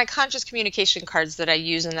with my conscious communication cards that I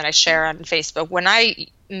use and that I share on Facebook,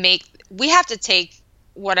 we have to take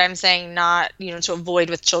what I'm saying, not, to avoid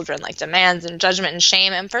with children, like demands and judgment and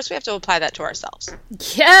shame. And first we have to apply that to ourselves.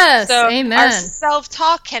 Yes. So amen. Our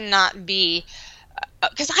self-talk cannot be,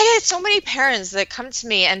 because I had so many parents that come to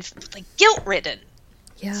me and like guilt-ridden.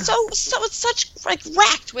 Yeah. So it's such like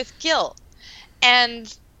racked with guilt.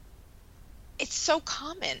 And it's so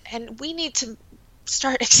common. And we need to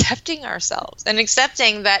start accepting ourselves and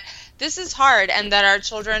accepting that this is hard, and that our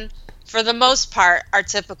children, for the most part, are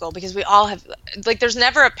typical, because we all have, like, there's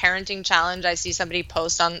never a parenting challenge I see somebody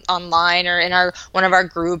post online or in one of our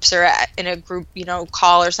groups or in a group,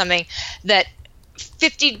 call or something that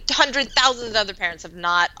 50, 100,000 other parents have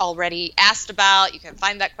not already asked about. You can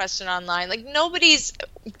find that question online. Like, nobody's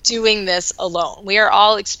doing this alone. We are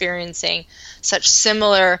all experiencing such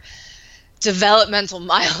similar developmental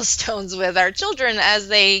milestones with our children as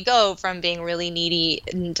they go from being really needy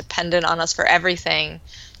and dependent on us for everything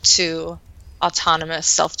to autonomous,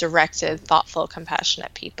 self-directed, thoughtful,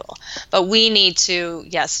 compassionate people. But we need to,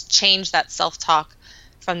 change that self-talk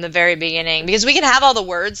from the very beginning, because we can have all the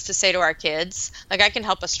words to say to our kids. Like, I can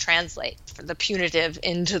help us translate the punitive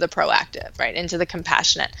into the proactive, right, into the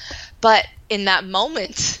compassionate. But in that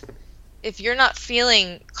moment, if you're not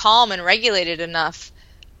feeling calm and regulated enough,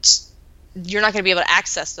 you're not going to be able to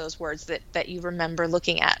access those words that you remember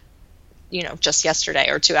looking at, just yesterday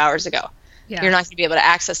or 2 hours ago. Yeah. You're not going to be able to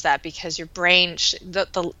access that because your brain,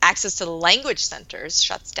 the access to the language centers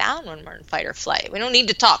shuts down when we're in fight or flight. We don't need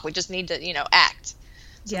to talk. We just need to, act.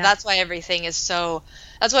 So that's why everything is so,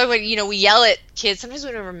 that's why when, we yell at kids, sometimes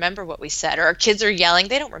we don't remember what we said, or our kids are yelling,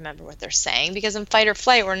 they don't remember what they're saying, because in fight or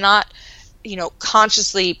flight, we're not,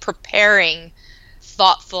 consciously preparing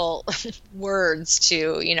thoughtful words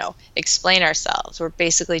to, explain ourselves. We're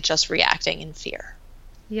basically just reacting in fear.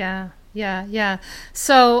 Yeah.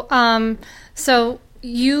 So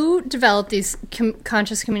you developed these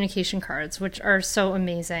conscious communication cards, which are so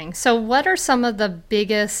amazing. So what are some of the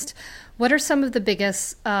biggest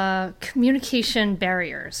communication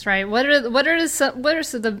barriers, right? What are some of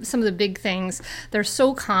the big things that are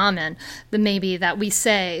so common that we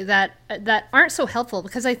say that aren't so helpful?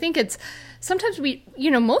 Because I think it's sometimes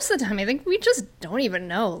most of the time, I think we just don't even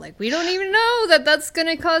know. Like, we don't even know that that's going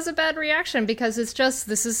to cause a bad reaction, because it's just,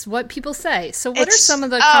 this is what people say. So what are some of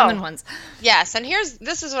the common ones? Yes. And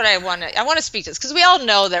this is what I want to speak to this, because we all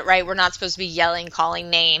know that, right, we're not supposed to be yelling, calling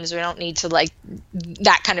names. We don't need to, like,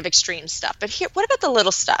 that kind of extreme stuff. But what about the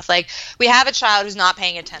little stuff? Like, we have a child who's not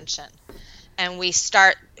paying attention, and we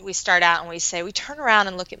start we start out and we say, we turn around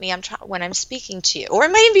and look at me when I'm speaking to you. Or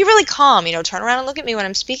it might even be really calm, turn around and look at me when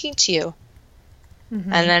I'm speaking to you.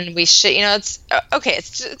 Mm-hmm. And then we should, it's, okay,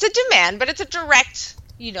 it's a demand, but it's a direct,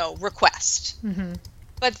 request. Mm-hmm.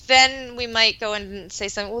 But then we might go and say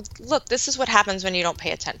something, well, look, this is what happens when you don't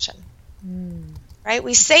pay attention. Right?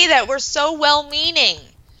 We say that we're so well-meaning.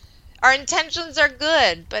 Our intentions are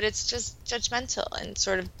good, but it's just judgmental and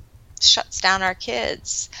sort of shuts down our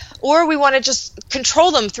kids. Or we want to just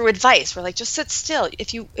control them through advice. We're like, just sit still.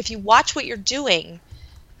 If you watch what you're doing,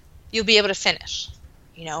 you'll be able to finish.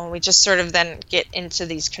 And we just sort of then get into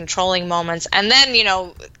these controlling moments. And then,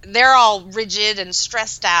 they're all rigid and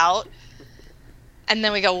stressed out. And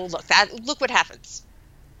then we go, well, look what happens.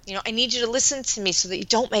 I need you to listen to me so that you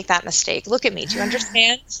don't make that mistake. Look at me. Do you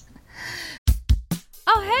understand?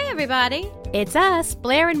 Oh, hey, everybody. It's us,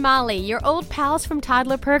 Blair and Molly, your old pals from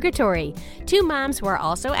Toddler Purgatory. Two moms who are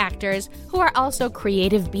also actors, who are also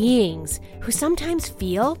creative beings, who sometimes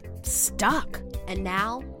feel stuck. And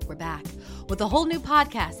now we're back with a whole new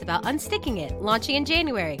podcast about unsticking it, launching in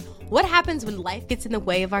January. What happens when life gets in the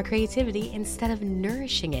way of our creativity instead of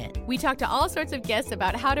nourishing it? We talk to all sorts of guests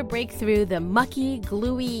about how to break through the mucky,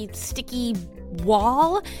 gluey, sticky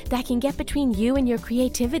wall that can get between you and your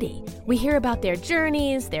creativity. We hear about their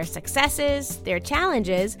journeys, their successes, their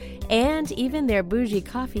challenges, and even their bougie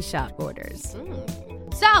coffee shop orders.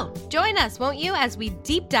 So, join us, won't you, as we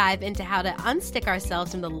deep dive into how to unstick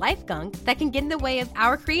ourselves from the life gunk that can get in the way of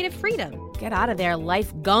our creative freedom. Get out of there,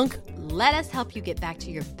 life gunk. Let us help you get back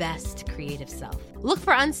to your best creative self. Look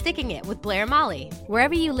for Unsticking It with Blair and Molly,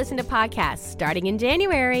 wherever you listen to podcasts, starting in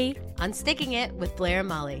January. Unsticking It with Blair and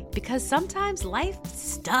Molly, because sometimes life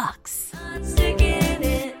sucks. Unsticking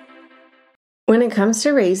it. When it comes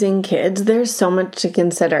to raising kids, there's so much to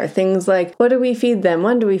consider. Things like, what do we feed them?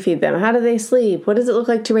 When do we feed them? How do they sleep? What does it look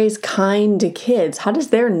like to raise kind kids? How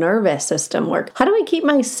does their nervous system work? How do I keep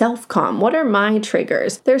myself calm? What are my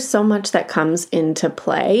triggers? There's so much that comes into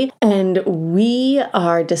play, and we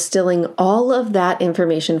are distilling all of that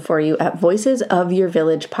information for you at Voices of Your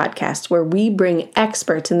Village podcast, where we bring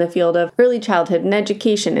experts in the field of early childhood and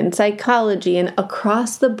education and psychology and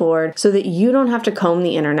across the board so that you don't have to comb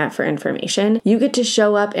the internet for information. You get to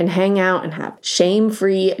show up and hang out and have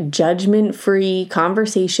shame-free, judgment-free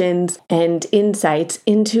conversations and insights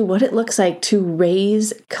into what it looks like to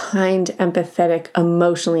raise kind, empathetic,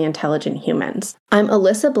 emotionally intelligent humans. I'm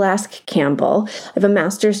Alyssa Blask Campbell. I have a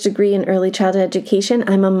master's degree in early childhood education.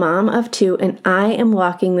 I'm a mom of two, and I am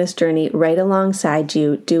walking this journey right alongside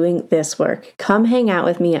you doing this work. Come hang out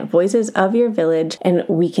with me at Voices of Your Village, and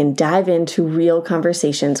we can dive into real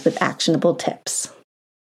conversations with actionable tips.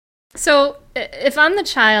 So if I'm the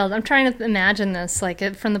child, I'm trying to imagine this,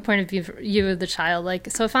 like from the point of view of the child.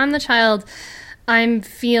 So if I'm the child, I'm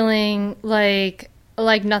feeling like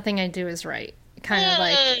nothing I do is right. Kind of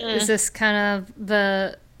like, is this kind of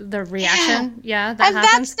the reaction? Yeah, that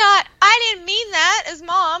happens. I didn't mean that as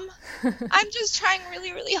mom. I'm just trying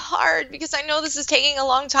really, really hard because I know this is taking a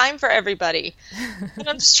long time for everybody. And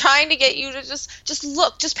I'm just trying to get you to just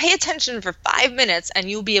look, just pay attention for 5 minutes and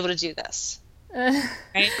you'll be able to do this.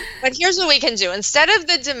 Right? But here's what we can do. Instead of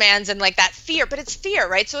the demands and like that fear, but it's fear,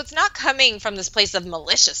 right? So it's not coming from this place of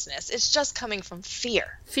maliciousness. It's just coming from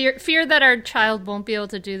fear. Fear that our child won't be able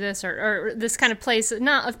to do this, or this kind of place,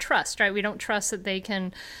 not of trust, right? We don't trust that they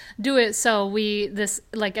can do it. So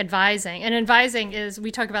advising. And advising is, we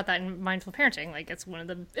talk about that in mindful parenting. Like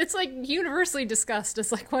it's like universally discussed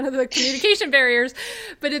as like one of the communication barriers.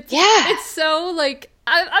 But it's so like,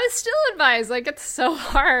 I still advise, like, it's so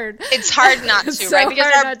hard. It's hard not to, right?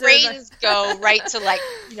 Because our brains go right to, like,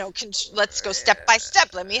 let's go step by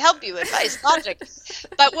step. Let me help you. Advice, logic.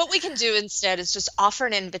 But what we can do instead is just offer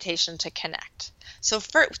an invitation to connect. So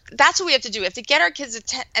that's what we have to do. We have to get our kids'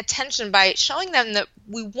 attention by showing them that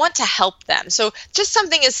we want to help them. So just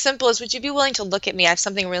something as simple as, would you be willing to look at me? I have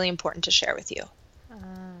something really important to share with you.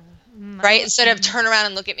 Right? Instead of turn around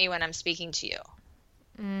and look at me when I'm speaking to you.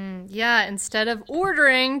 Yeah, instead of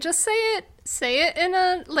ordering, just say it in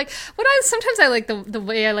a, like, sometimes I like the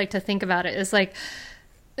way I like to think about it is like,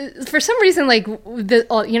 for some reason, like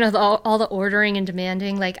all the ordering and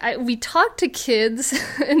demanding, like we talk to kids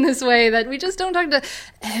in this way that we just don't talk to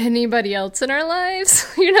anybody else in our lives.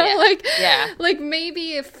 Like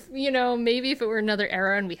maybe if it were another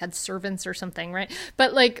era and we had servants or something, right?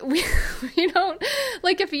 But like we don't,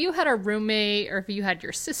 like if you had a roommate or if you had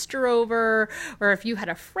your sister over or if you had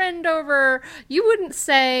a friend over, you wouldn't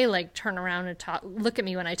say like turn around and look at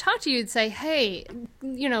me when I talk to you. You'd say, hey,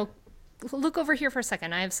 look over here for a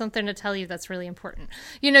second. I have something to tell you that's really important.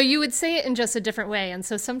 You know, you would say it in just a different way. And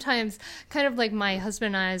so sometimes kind of like my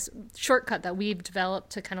husband and I's shortcut that we've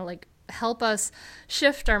developed to kind of like help us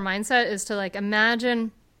shift our mindset is to like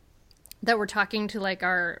imagine that we're talking to like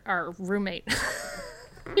our roommate,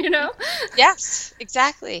 you know? Yes,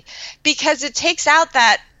 exactly. Because it takes out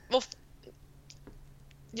that, well,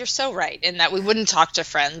 you're so right in that we wouldn't talk to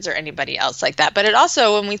friends or anybody else like that. But it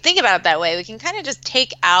also, when we think about it that way, we can kind of just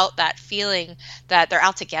take out that feeling that they're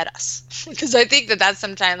out to get us. Because I think that that's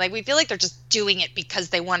sometimes, like, we feel like they're just doing it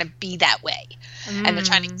because they want to be that way. And they're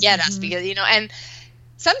trying to get us because, you know, and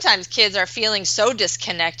sometimes kids are feeling so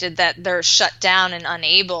disconnected that they're shut down and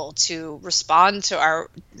unable to respond to our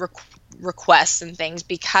requests and things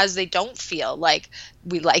because they don't feel like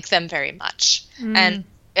we like them very much. And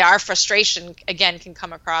our frustration, again, can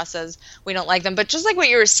come across as we don't like them. But just like what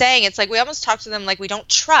you were saying, it's like we almost talk to them like we don't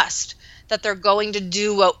trust that they're going to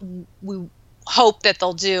do what we hope that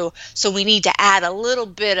they'll do. So we need to add a little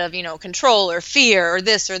bit of, you know, control or fear or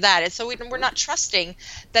this or that. And so we're not trusting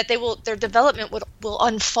that their development will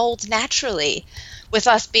unfold naturally with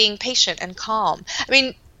us being patient and calm. I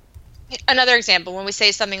mean, another example, when we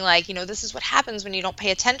say something like, you know, this is what happens when you don't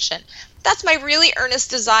pay attention. That's my really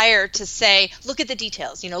earnest desire to say, look at the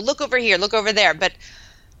details, you know, look over here, look over there. But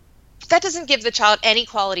that doesn't give the child any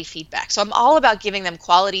quality feedback. So I'm all about giving them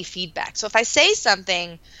quality feedback. So if I say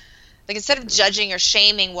something, like instead of judging or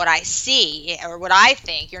shaming what I see or what I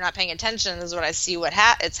think, you're not paying attention, this is what I see,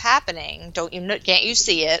 it's happening, can't you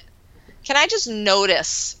see it? Can I just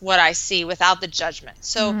notice what I see without the judgment?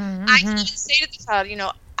 So I can just say to the child, you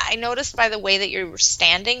know, I noticed by the way that you were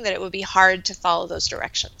standing that it would be hard to follow those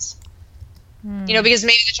directions. You know, because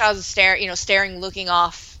maybe the child is staring, looking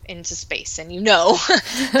off into space, and you know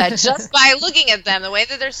that just by looking at them, the way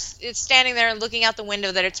that it's standing there and looking out the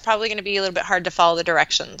window, that it's probably going to be a little bit hard to follow the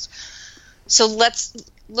directions. So let's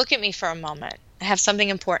look at me for a moment. I have something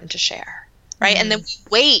important to share, right? And then we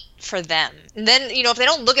wait for them. And then, you know, if they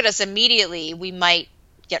don't look at us immediately, we might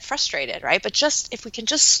get frustrated, right? But just if we can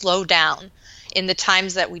just slow down in the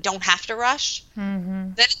times that we don't have to rush,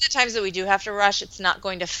 then in the times that we do have to rush, it's not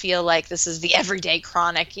going to feel like this is the everyday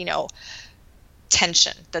chronic, you know,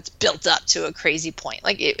 tension that's built up to a crazy point.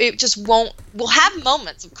 Like it just won't, we'll have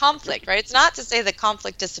moments of conflict, right? It's not to say that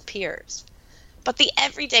conflict disappears, but the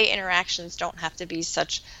everyday interactions don't have to be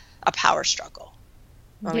such a power struggle.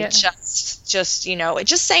 Or we just, you know,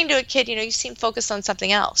 just saying to a kid, you know, you seem focused on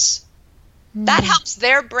something else. That helps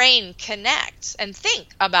their brain connect and think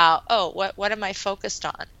about, oh, what am I focused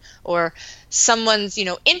on? Or someone's, you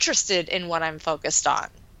know, interested in what I'm focused on.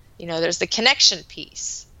 You know, there's the connection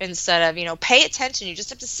piece instead of, you know, pay attention. You just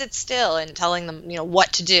have to sit still and telling them, you know,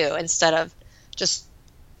 what to do instead of just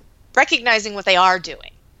recognizing what they are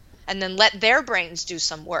doing and then let their brains do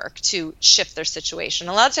some work to shift their situation.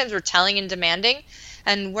 A lot of times we're telling and demanding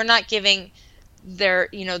and we're not giving their,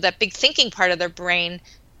 you know, that big thinking part of their brain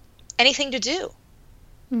anything to do.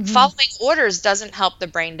 Following orders doesn't help the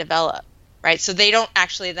brain develop, right? So they don't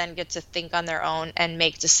actually then get to think on their own and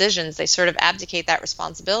make decisions. They sort of abdicate that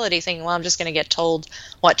responsibility thinking, well, I'm just going to get told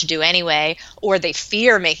what to do anyway, or they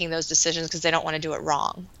fear making those decisions because they don't want to do it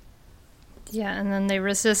wrong. Yeah, and then they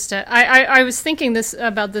resist it. I was thinking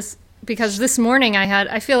about this because this morning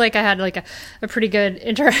I feel like I had like a pretty good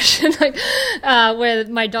interaction where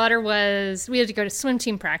my daughter we had to go to swim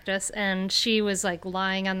team practice and she was like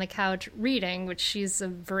lying on the couch reading, which she's a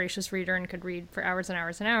voracious reader and could read for hours and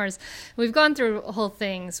hours and hours. We've gone through whole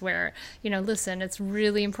things where, you know, listen, it's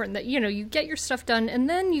really important that, you know, you get your stuff done and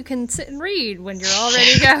then you can sit and read when you're all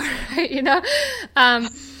ready to go, right? You know?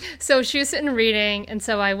 So she was sitting reading and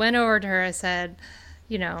so I went over to her, I said,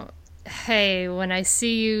 you know, hey, when I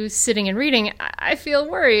see you sitting and reading, I feel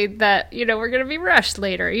worried that, you know, we're going to be rushed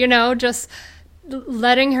later, you know, just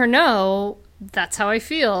letting her know that's how I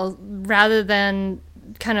feel rather than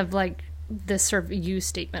kind of like this sort of you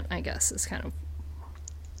statement, I guess, is kind of.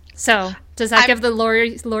 So does that give the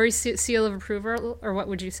Lori seal of approval, or what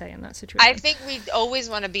would you say in that situation? I think we always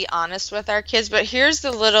want to be honest with our kids, but here's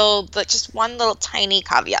just one little tiny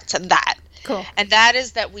caveat to that. Cool. And that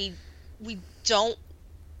is that we don't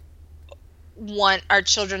want our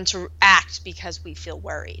children to act because we feel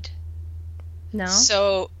worried. No.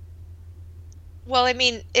 So, well, I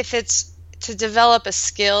mean, if it's to develop a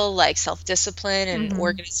skill like self-discipline and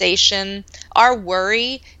organization, our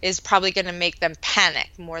worry is probably going to make them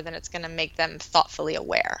panic more than it's going to make them thoughtfully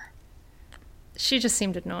aware. She just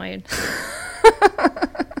seemed annoyed.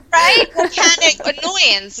 Right? Well,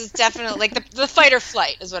 annoyance is definitely like the fight or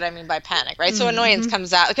flight is what I mean by panic, right? So annoyance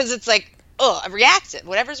comes out because it's like, reactive,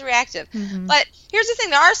 whatever's reactive. But here's the thing,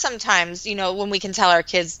 there are sometimes, when we can tell our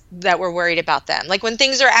kids that we're worried about them, like when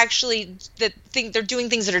things are actually, they're doing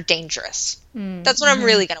things that are dangerous. That's when I'm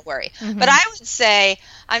really going to worry. But I would say,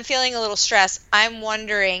 I'm feeling a little stressed. I'm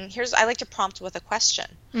wondering, I like to prompt with a question.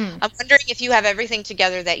 I'm wondering if you have everything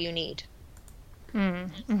together that you need. So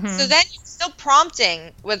then you're still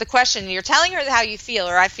prompting with a question. You're telling her how you feel,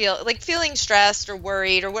 or I feel like feeling stressed or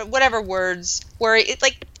worried, or whatever words, worry. It's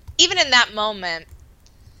like, even in that moment,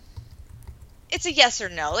 it's a yes or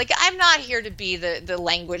no. Like, I'm not here to be the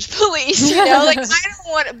language police, like I don't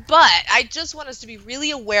want, but I just want us to be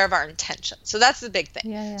really aware of our intention. So that's the big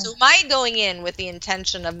thing. So am I going in with the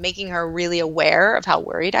intention of making her really aware of how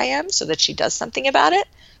worried I am so that she does something about it?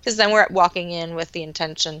 Because then we're walking in with the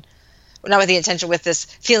intention, not with the intention, with this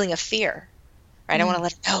feeling of fear, right? I want to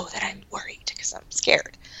let her know that I'm worried because I'm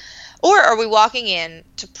scared. Or are we walking in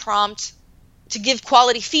to prompt, to give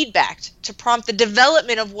quality feedback, to prompt the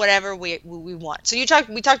development of whatever we want? So we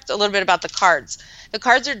talked a little bit about the cards. The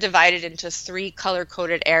cards are divided into 3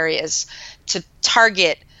 color-coded areas to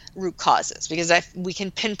target root causes, because we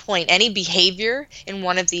can pinpoint any behavior in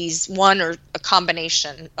one of these, one or a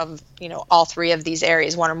combination of, all 3 of these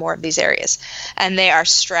areas, one or more of these areas. And they are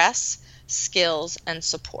stress, skills, and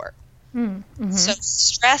support. So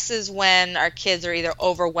stress is when our kids are either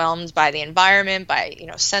overwhelmed by the environment, by,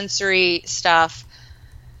 sensory stuff,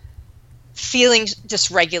 feeling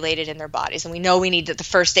dysregulated in their bodies. And we know the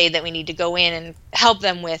first aid that we need to go in and help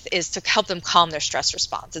them with is to help them calm their stress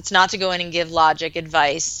response. It's not to go in and give logic,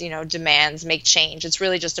 advice, demands, make change. It's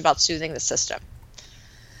really just about soothing the system.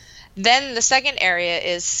 Then the second area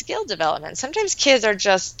is skill development. Sometimes kids are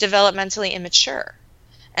just developmentally immature.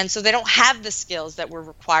 And so they don't have the skills that we're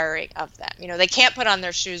requiring of them. They can't put on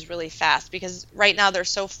their shoes really fast because right now they're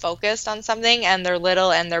so focused on something and they're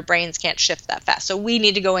little and their brains can't shift that fast. So we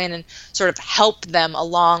need to go in and sort of help them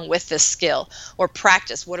along with this skill, or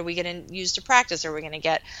practice. What are we going to use to practice? Are we going to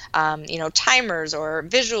get, timers or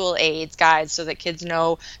visual aids, guides, so that kids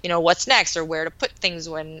know, what's next, or where to put things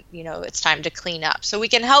when, it's time to clean up. So we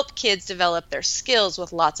can help kids develop their skills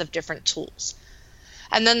with lots of different tools.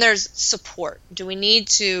 And then there's support.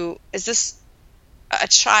 Is this a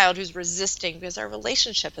child who's resisting because our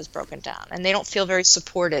relationship has broken down and they don't feel very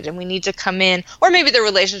supported, and we need to come in, or maybe the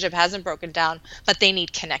relationship hasn't broken down, but they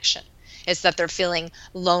need connection. It's that they're feeling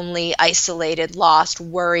lonely, isolated, lost,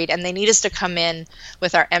 worried, and they need us to come in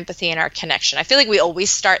with our empathy and our connection. I feel like we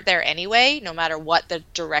always start there anyway, no matter what the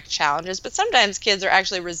direct challenge is, but sometimes kids are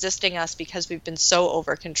actually resisting us because we've been so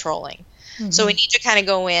over-controlling. So we need to kind of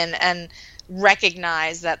go in and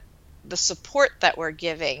recognize that the support that we're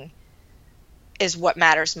giving is what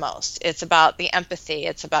matters most. It's about the empathy.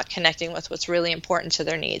 It's about connecting with what's really important to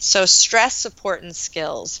their needs. So stress, support, and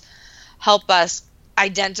skills help us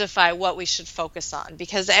identify what we should focus on,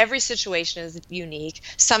 because every situation is unique.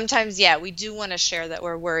 Sometimes, we do want to share that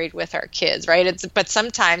we're worried with our kids, right? But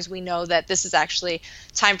sometimes we know that this is actually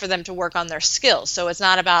time for them to work on their skills. So it's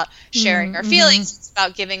not about sharing our feelings. It's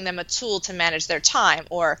about giving them a tool to manage their time,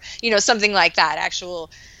 or, something like that,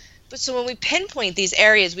 But so when we pinpoint these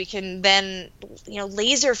areas, we can then,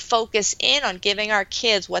 laser focus in on giving our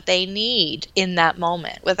kids what they need in that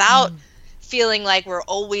moment without feeling like we're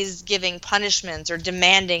always giving punishments or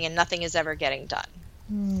demanding and nothing is ever getting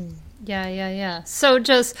done. Yeah.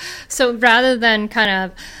 So rather than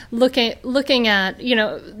kind of looking at,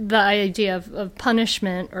 the idea of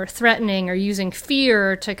punishment or threatening or using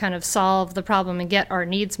fear to kind of solve the problem and get our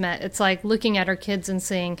needs met, it's like looking at our kids and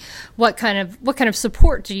saying, what kind of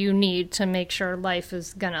support do you need to make sure life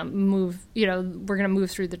is going to move, we're going to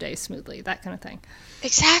move through the day smoothly, that kind of thing.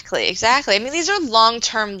 Exactly. I mean, these are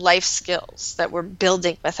long-term life skills that we're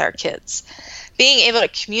building with our kids. Being able to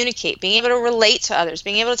communicate, being able to relate to others,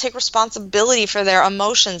 being able to take responsibility for their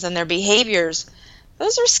emotions and their behaviors.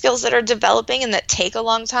 Those are skills that are developing and that take a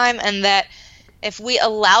long time, and that if we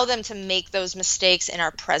allow them to make those mistakes in our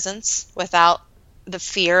presence without the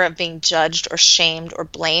fear of being judged or shamed or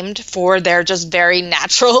blamed for their just very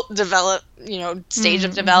natural stage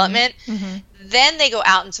of development, then they go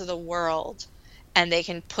out into the world and they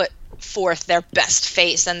can put forth their best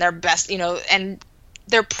face and their best, and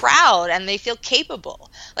they're proud and they feel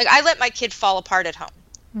capable. Like, I let my kid fall apart at home.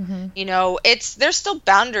 There's still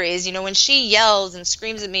boundaries. When she yells and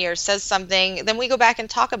screams at me or says something, then we go back and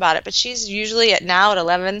talk about it. But she's usually at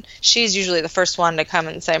 11, she's usually the first one to come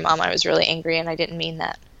and say, Mom, I was really angry and I didn't mean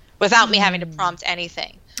that, without me having to prompt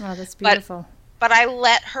anything. Oh, that's beautiful. but I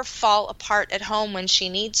let her fall apart at home when she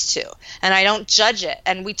needs to, and I don't judge it.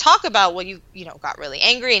 And we talk about, well, you got really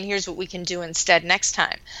angry, and here's what we can do instead next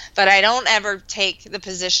time. But I don't ever take the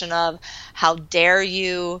position of, how dare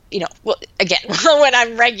you, well, again, when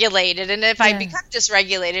I'm regulated, and if I become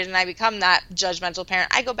dysregulated and I become that judgmental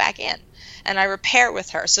parent, I go back in and I repair with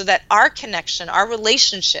her, so that our connection, our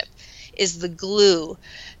relationship is the glue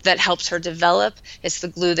that helps her develop. It's the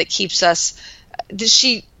glue that keeps us,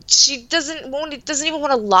 she doesn't even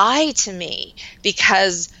want to lie to me,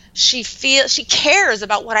 because she cares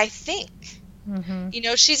about what I think.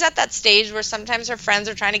 Mm-hmm. She's at that stage where sometimes her friends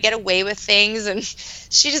are trying to get away with things, and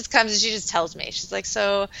she just comes and she just tells me. She's like,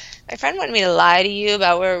 so my friend wanted me to lie to you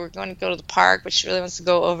about where we're going to go to the park, but she really wants to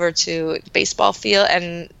go over to the baseball field,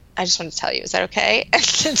 and I just wanted to tell you, is that okay? And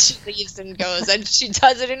she leaves and goes, and she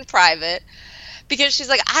does it in private, because she's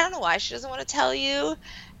like, I don't know why she doesn't want to tell you.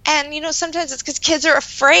 And, sometimes it's because kids are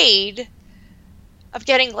afraid of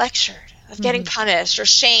getting lectured, of getting punished or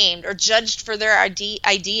shamed or judged for their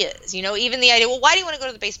ideas. Even the idea, well, why do you want to go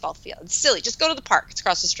to the baseball field? It's silly. Just go to the park. It's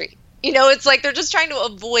across the street. It's like they're just trying to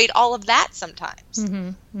avoid all of that sometimes. Mm-hmm.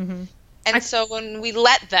 Mm-hmm. And so when we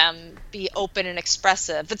let them be open and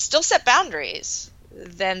expressive, but still set boundaries,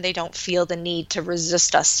 then they don't feel the need to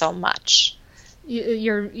resist us so much.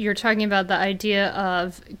 You're talking about the idea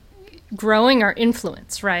of growing our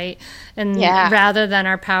influence, right? And rather than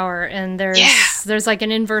our power. And there's like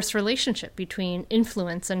an inverse relationship between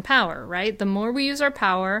influence and power, right? The more we use our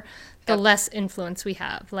power, the less influence we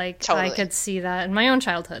have. Like, totally. I could see that in my own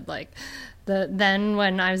childhood. Like, then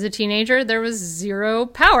when I was a teenager, there was zero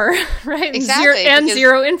power, right? Exactly.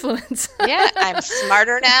 Zero influence. I'm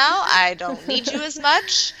smarter now. I don't need you as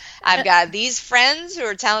much. I've got these friends who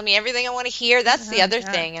are telling me everything I want to hear. That's the other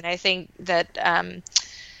thing. And I think that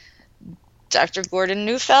Dr. Gordon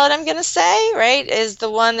Neufeld, I'm going to say, right, is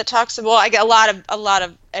the one that talks about, I get a lot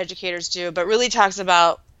of educators do, but really talks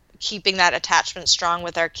about keeping that attachment strong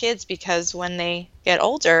with our kids, because when they get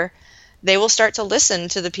older, they will start to listen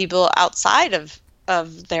to the people outside of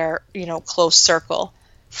their, close circle.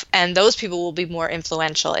 And those people will be more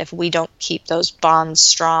influential if we don't keep those bonds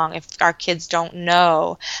strong, if our kids don't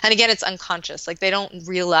know. And again, it's unconscious. Like, they don't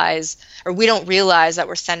realize, or we don't realize, that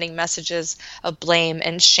we're sending messages of blame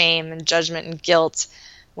and shame and judgment and guilt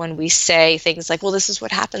when we say things like, well, this is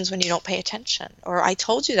what happens when you don't pay attention. Or, I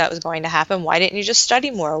told you that was going to happen. Why didn't you just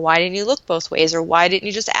study more? Or, why didn't you look both ways? Or, why didn't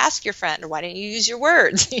you just ask your friend? Or, why didn't you use your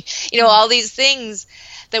words? All these things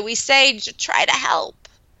that we say to try to help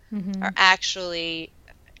are actually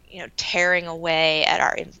tearing away at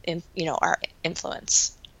our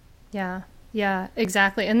influence. Yeah,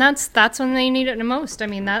 exactly. And that's when they need it the most. I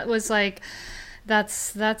mean, that was like,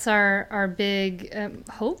 that's our big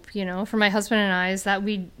hope, for my husband and I, is that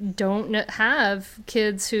we don't have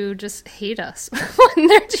kids who just hate us when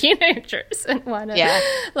they're teenagers and want to get,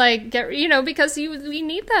 because we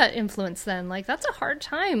need that influence then. Like, that's a hard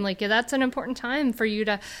time. Like, that's an important time for you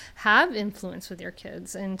to have influence with your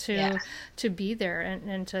kids and to be there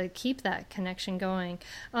and to keep that connection going.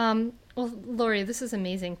 Well, Lori, this is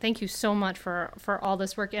amazing. Thank you so much for all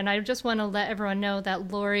this work. And I just want to let everyone know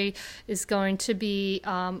that Lori is going to be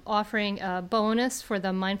offering a bonus for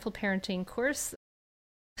the Mindful Parenting course.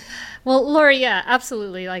 Well, Lori, yeah,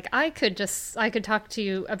 absolutely. Like, I could talk to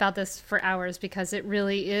you about this for hours, because it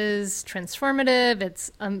really is transformative.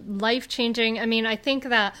 It's life-changing. I mean, I think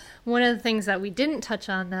that one of the things that we didn't touch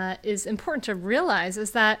on that is important to realize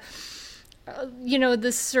is that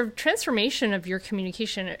this sort of transformation of your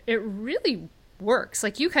communication, it really works.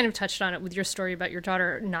 Like, you kind of touched on it with your story about your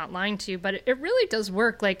daughter not lying to you, but it really does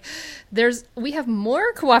work. Like, we have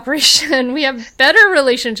more cooperation, we have better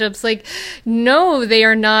relationships. Like, no, they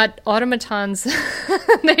are not automatons.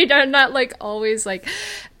 They are not like always like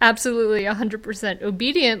absolutely 100%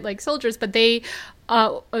 obedient like soldiers, but they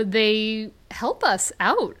help us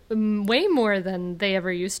out way more than they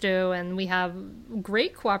ever used to, and we have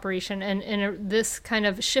great cooperation, and this kind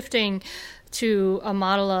of shifting to a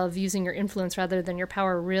model of using your influence rather than your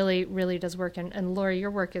power really, really does work. And Lori,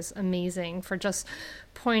 your work is amazing for just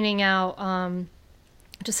pointing out,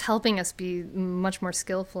 just helping us be much more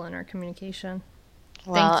skillful in our communication.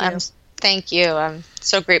 Well, thank you. Thank you. I'm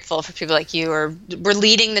so grateful for people like you. We're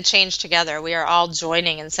leading the change together. We are all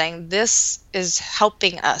joining and saying, this is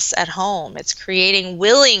helping us at home. It's creating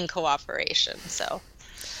willing cooperation. So,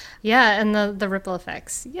 yeah, and the ripple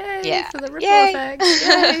effects. Yay for the ripple effects.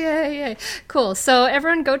 Yay. Cool. So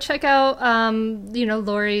everyone go check out,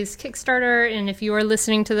 Lori's Kickstarter. And if you are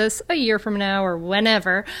listening to this a year from now or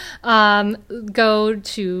whenever, go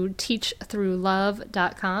to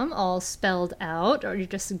teachthroughlove.com, all spelled out, or you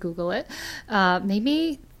just Google it.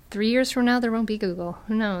 Maybe 3 years from now, there won't be Google.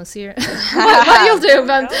 Who knows? What you'll do,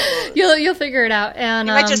 but you'll figure it out. And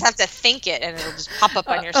you might just have to think it, and it'll just pop up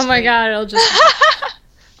on your screen. Oh my God, it'll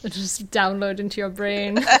just download into your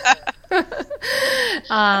brain.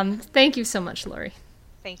 Thank you so much, Lori.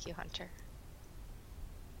 Thank you, Hunter.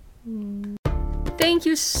 Thank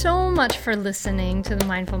you so much for listening to the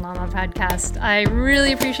Mindful Mama podcast. I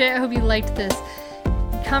really appreciate it. I hope you liked this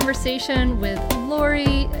conversation with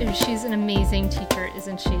Lori. She's an amazing teacher,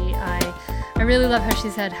 isn't she? I really love how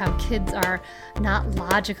she said how kids are not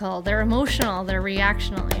logical. They're emotional. They're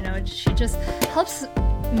reactional. You know, she just helps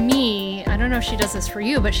me. I don't know if she does this for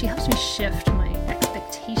you, but she helps me shift my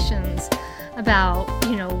expectations about,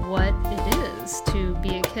 you know, what it is to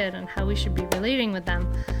be a kid and how we should be relating with them.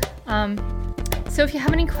 So if you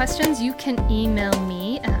have any questions, you can email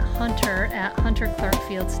me at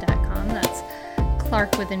hunter@hunterclarkfields.com. That's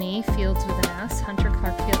Clark with an E, Fields with an S,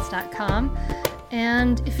 hunterclarkfields.com.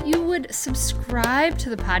 And if you would subscribe to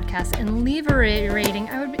the podcast and leave a rating,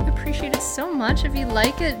 I would appreciate it so much. If you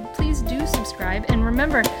like it, please do subscribe. And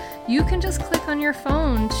remember, you can just click on your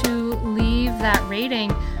phone to leave that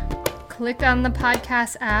rating. Click on the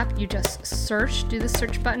podcast app. You just do the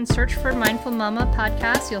search button, search for Mindful Mama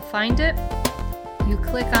Podcast. You'll find it. You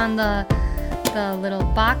click on the little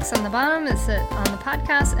box on the bottom, it's on the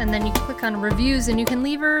podcast, and then you click on reviews and you can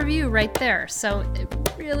leave a review right there. So it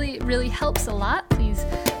really, really helps a lot. Please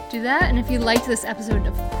do that. And if you liked this episode,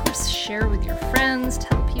 of course, share with your friends,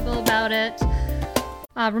 tell people about it.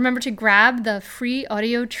 Remember to grab the free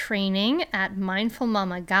audio training at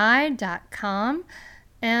mindfulmamaguide.com.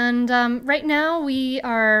 And right now we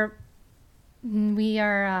are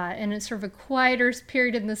in a sort of a quieter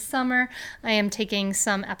period in the summer. I am taking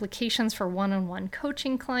some applications for one-on-one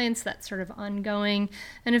coaching clients. That's sort of ongoing.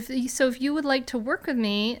 And if you would like to work with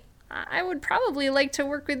me, I would probably like to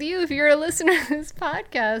work with you if you're a listener to this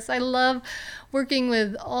podcast. I love working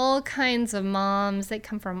with all kinds of moms. They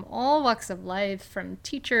come from all walks of life, from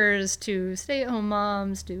teachers to stay-at-home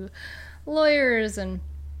moms to lawyers, and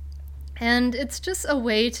it's just a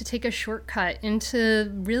way to take a shortcut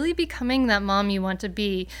into really becoming that mom you want to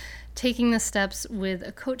be, taking the steps with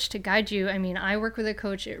a coach to guide you. I mean, I work with a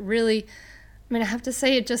coach. I have to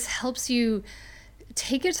say, it just helps you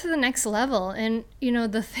take it to the next level. And, you know,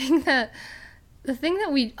 the thing that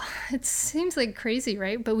it seems like crazy,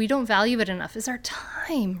 right? But we don't value it enough is our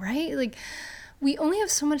time, right? Like, we only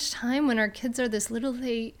have so much time when our kids are this little,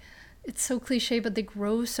 it's so cliche, but they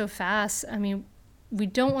grow so fast. I mean, we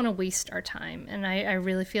don't want to waste our time. And I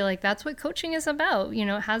really feel like that's what coaching is about. You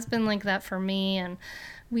know, it has been like that for me, and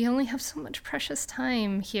we only have so much precious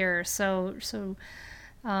time here. So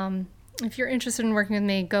if you're interested in working with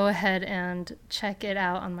me, go ahead and check it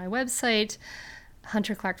out on my website,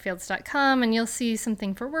 hunterclarkfields.com, and you'll see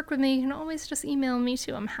something for work with me. You can always just email me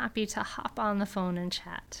too. I'm happy to hop on the phone and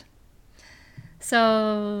chat.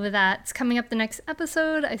 So that's coming up the next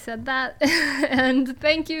episode. I said that. And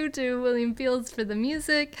thank you to William Fields for the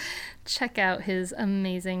music. Check out his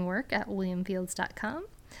amazing work at williamfields.com.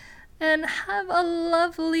 And have a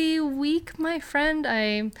lovely week, my friend.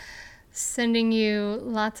 I'm sending you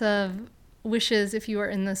lots of wishes if you are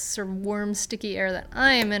in this sort of warm, sticky air that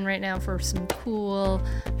I am in right now for some cool,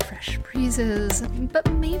 fresh breezes.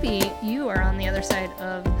 But maybe you are on the other side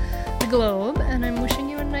of the globe, and I'm wishing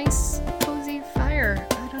you a nice, cozy fire.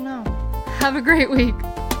 I don't know. Have a great week.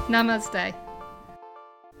 Namaste.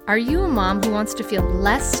 Are you a mom who wants to feel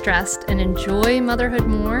less stressed and enjoy motherhood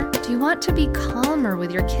more? Do you want to be calmer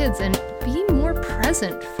with your kids and be more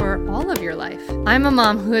present for all of your life? I'm a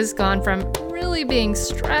mom who has gone from really being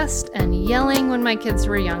stressed and yelling when my kids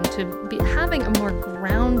were young to having a more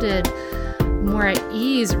grounded, more at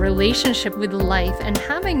ease relationship with life and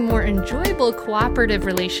having more enjoyable cooperative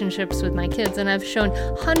relationships with my kids. And I've shown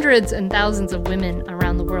hundreds and thousands of women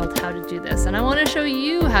around the world how to do this. And I want to show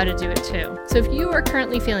you how to do it too. So if you are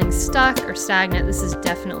currently feeling stuck or stagnant, this is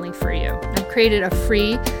definitely for you. I've created a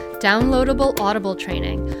free downloadable Audible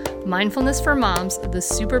training, Mindfulness for Moms, the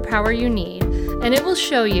Superpower You Need. And it will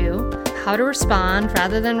show you how to respond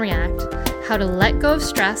rather than react, how to let go of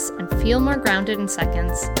stress and feel more grounded in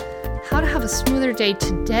seconds, how to have a smoother day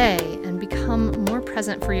today and become more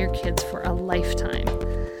present for your kids for a lifetime.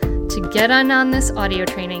 To get on this audio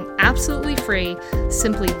training absolutely free,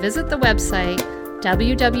 simply visit the website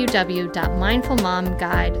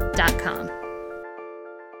www.mindfulmomguide.com.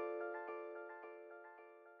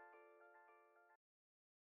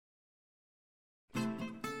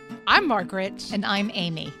 I'm Margaret. And I'm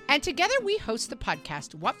Amy. And together we host the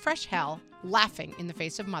podcast, What Fresh Hell? Laughing in the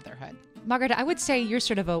Face of Motherhood. Margaret, I would say you're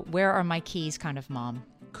sort of a where are my keys kind of mom.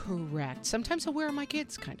 Correct. Sometimes a where are my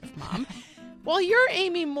kids kind of mom. Well, you're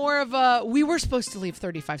Amy more of a, we were supposed to leave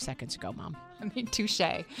 35 seconds ago, Mom. I mean, touche.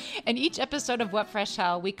 In each episode of What Fresh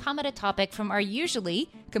Hell, we come at a topic from our usually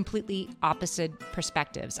completely opposite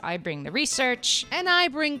perspectives. I bring the research. And I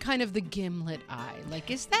bring kind of the gimlet eye.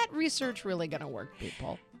 Like, is that research really going to work,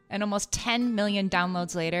 people? And almost 10 million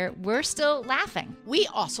downloads later, we're still laughing. We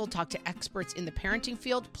also talk to experts in the parenting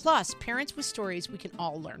field, plus parents with stories we can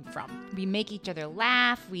all learn from. We make each other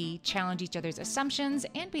laugh, we challenge each other's assumptions,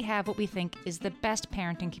 and we have what we think is the best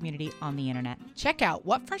parenting community on the internet. Check out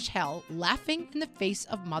What Fresh Hell, Laughing in the Face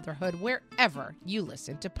of Motherhood, wherever you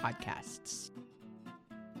listen to podcasts.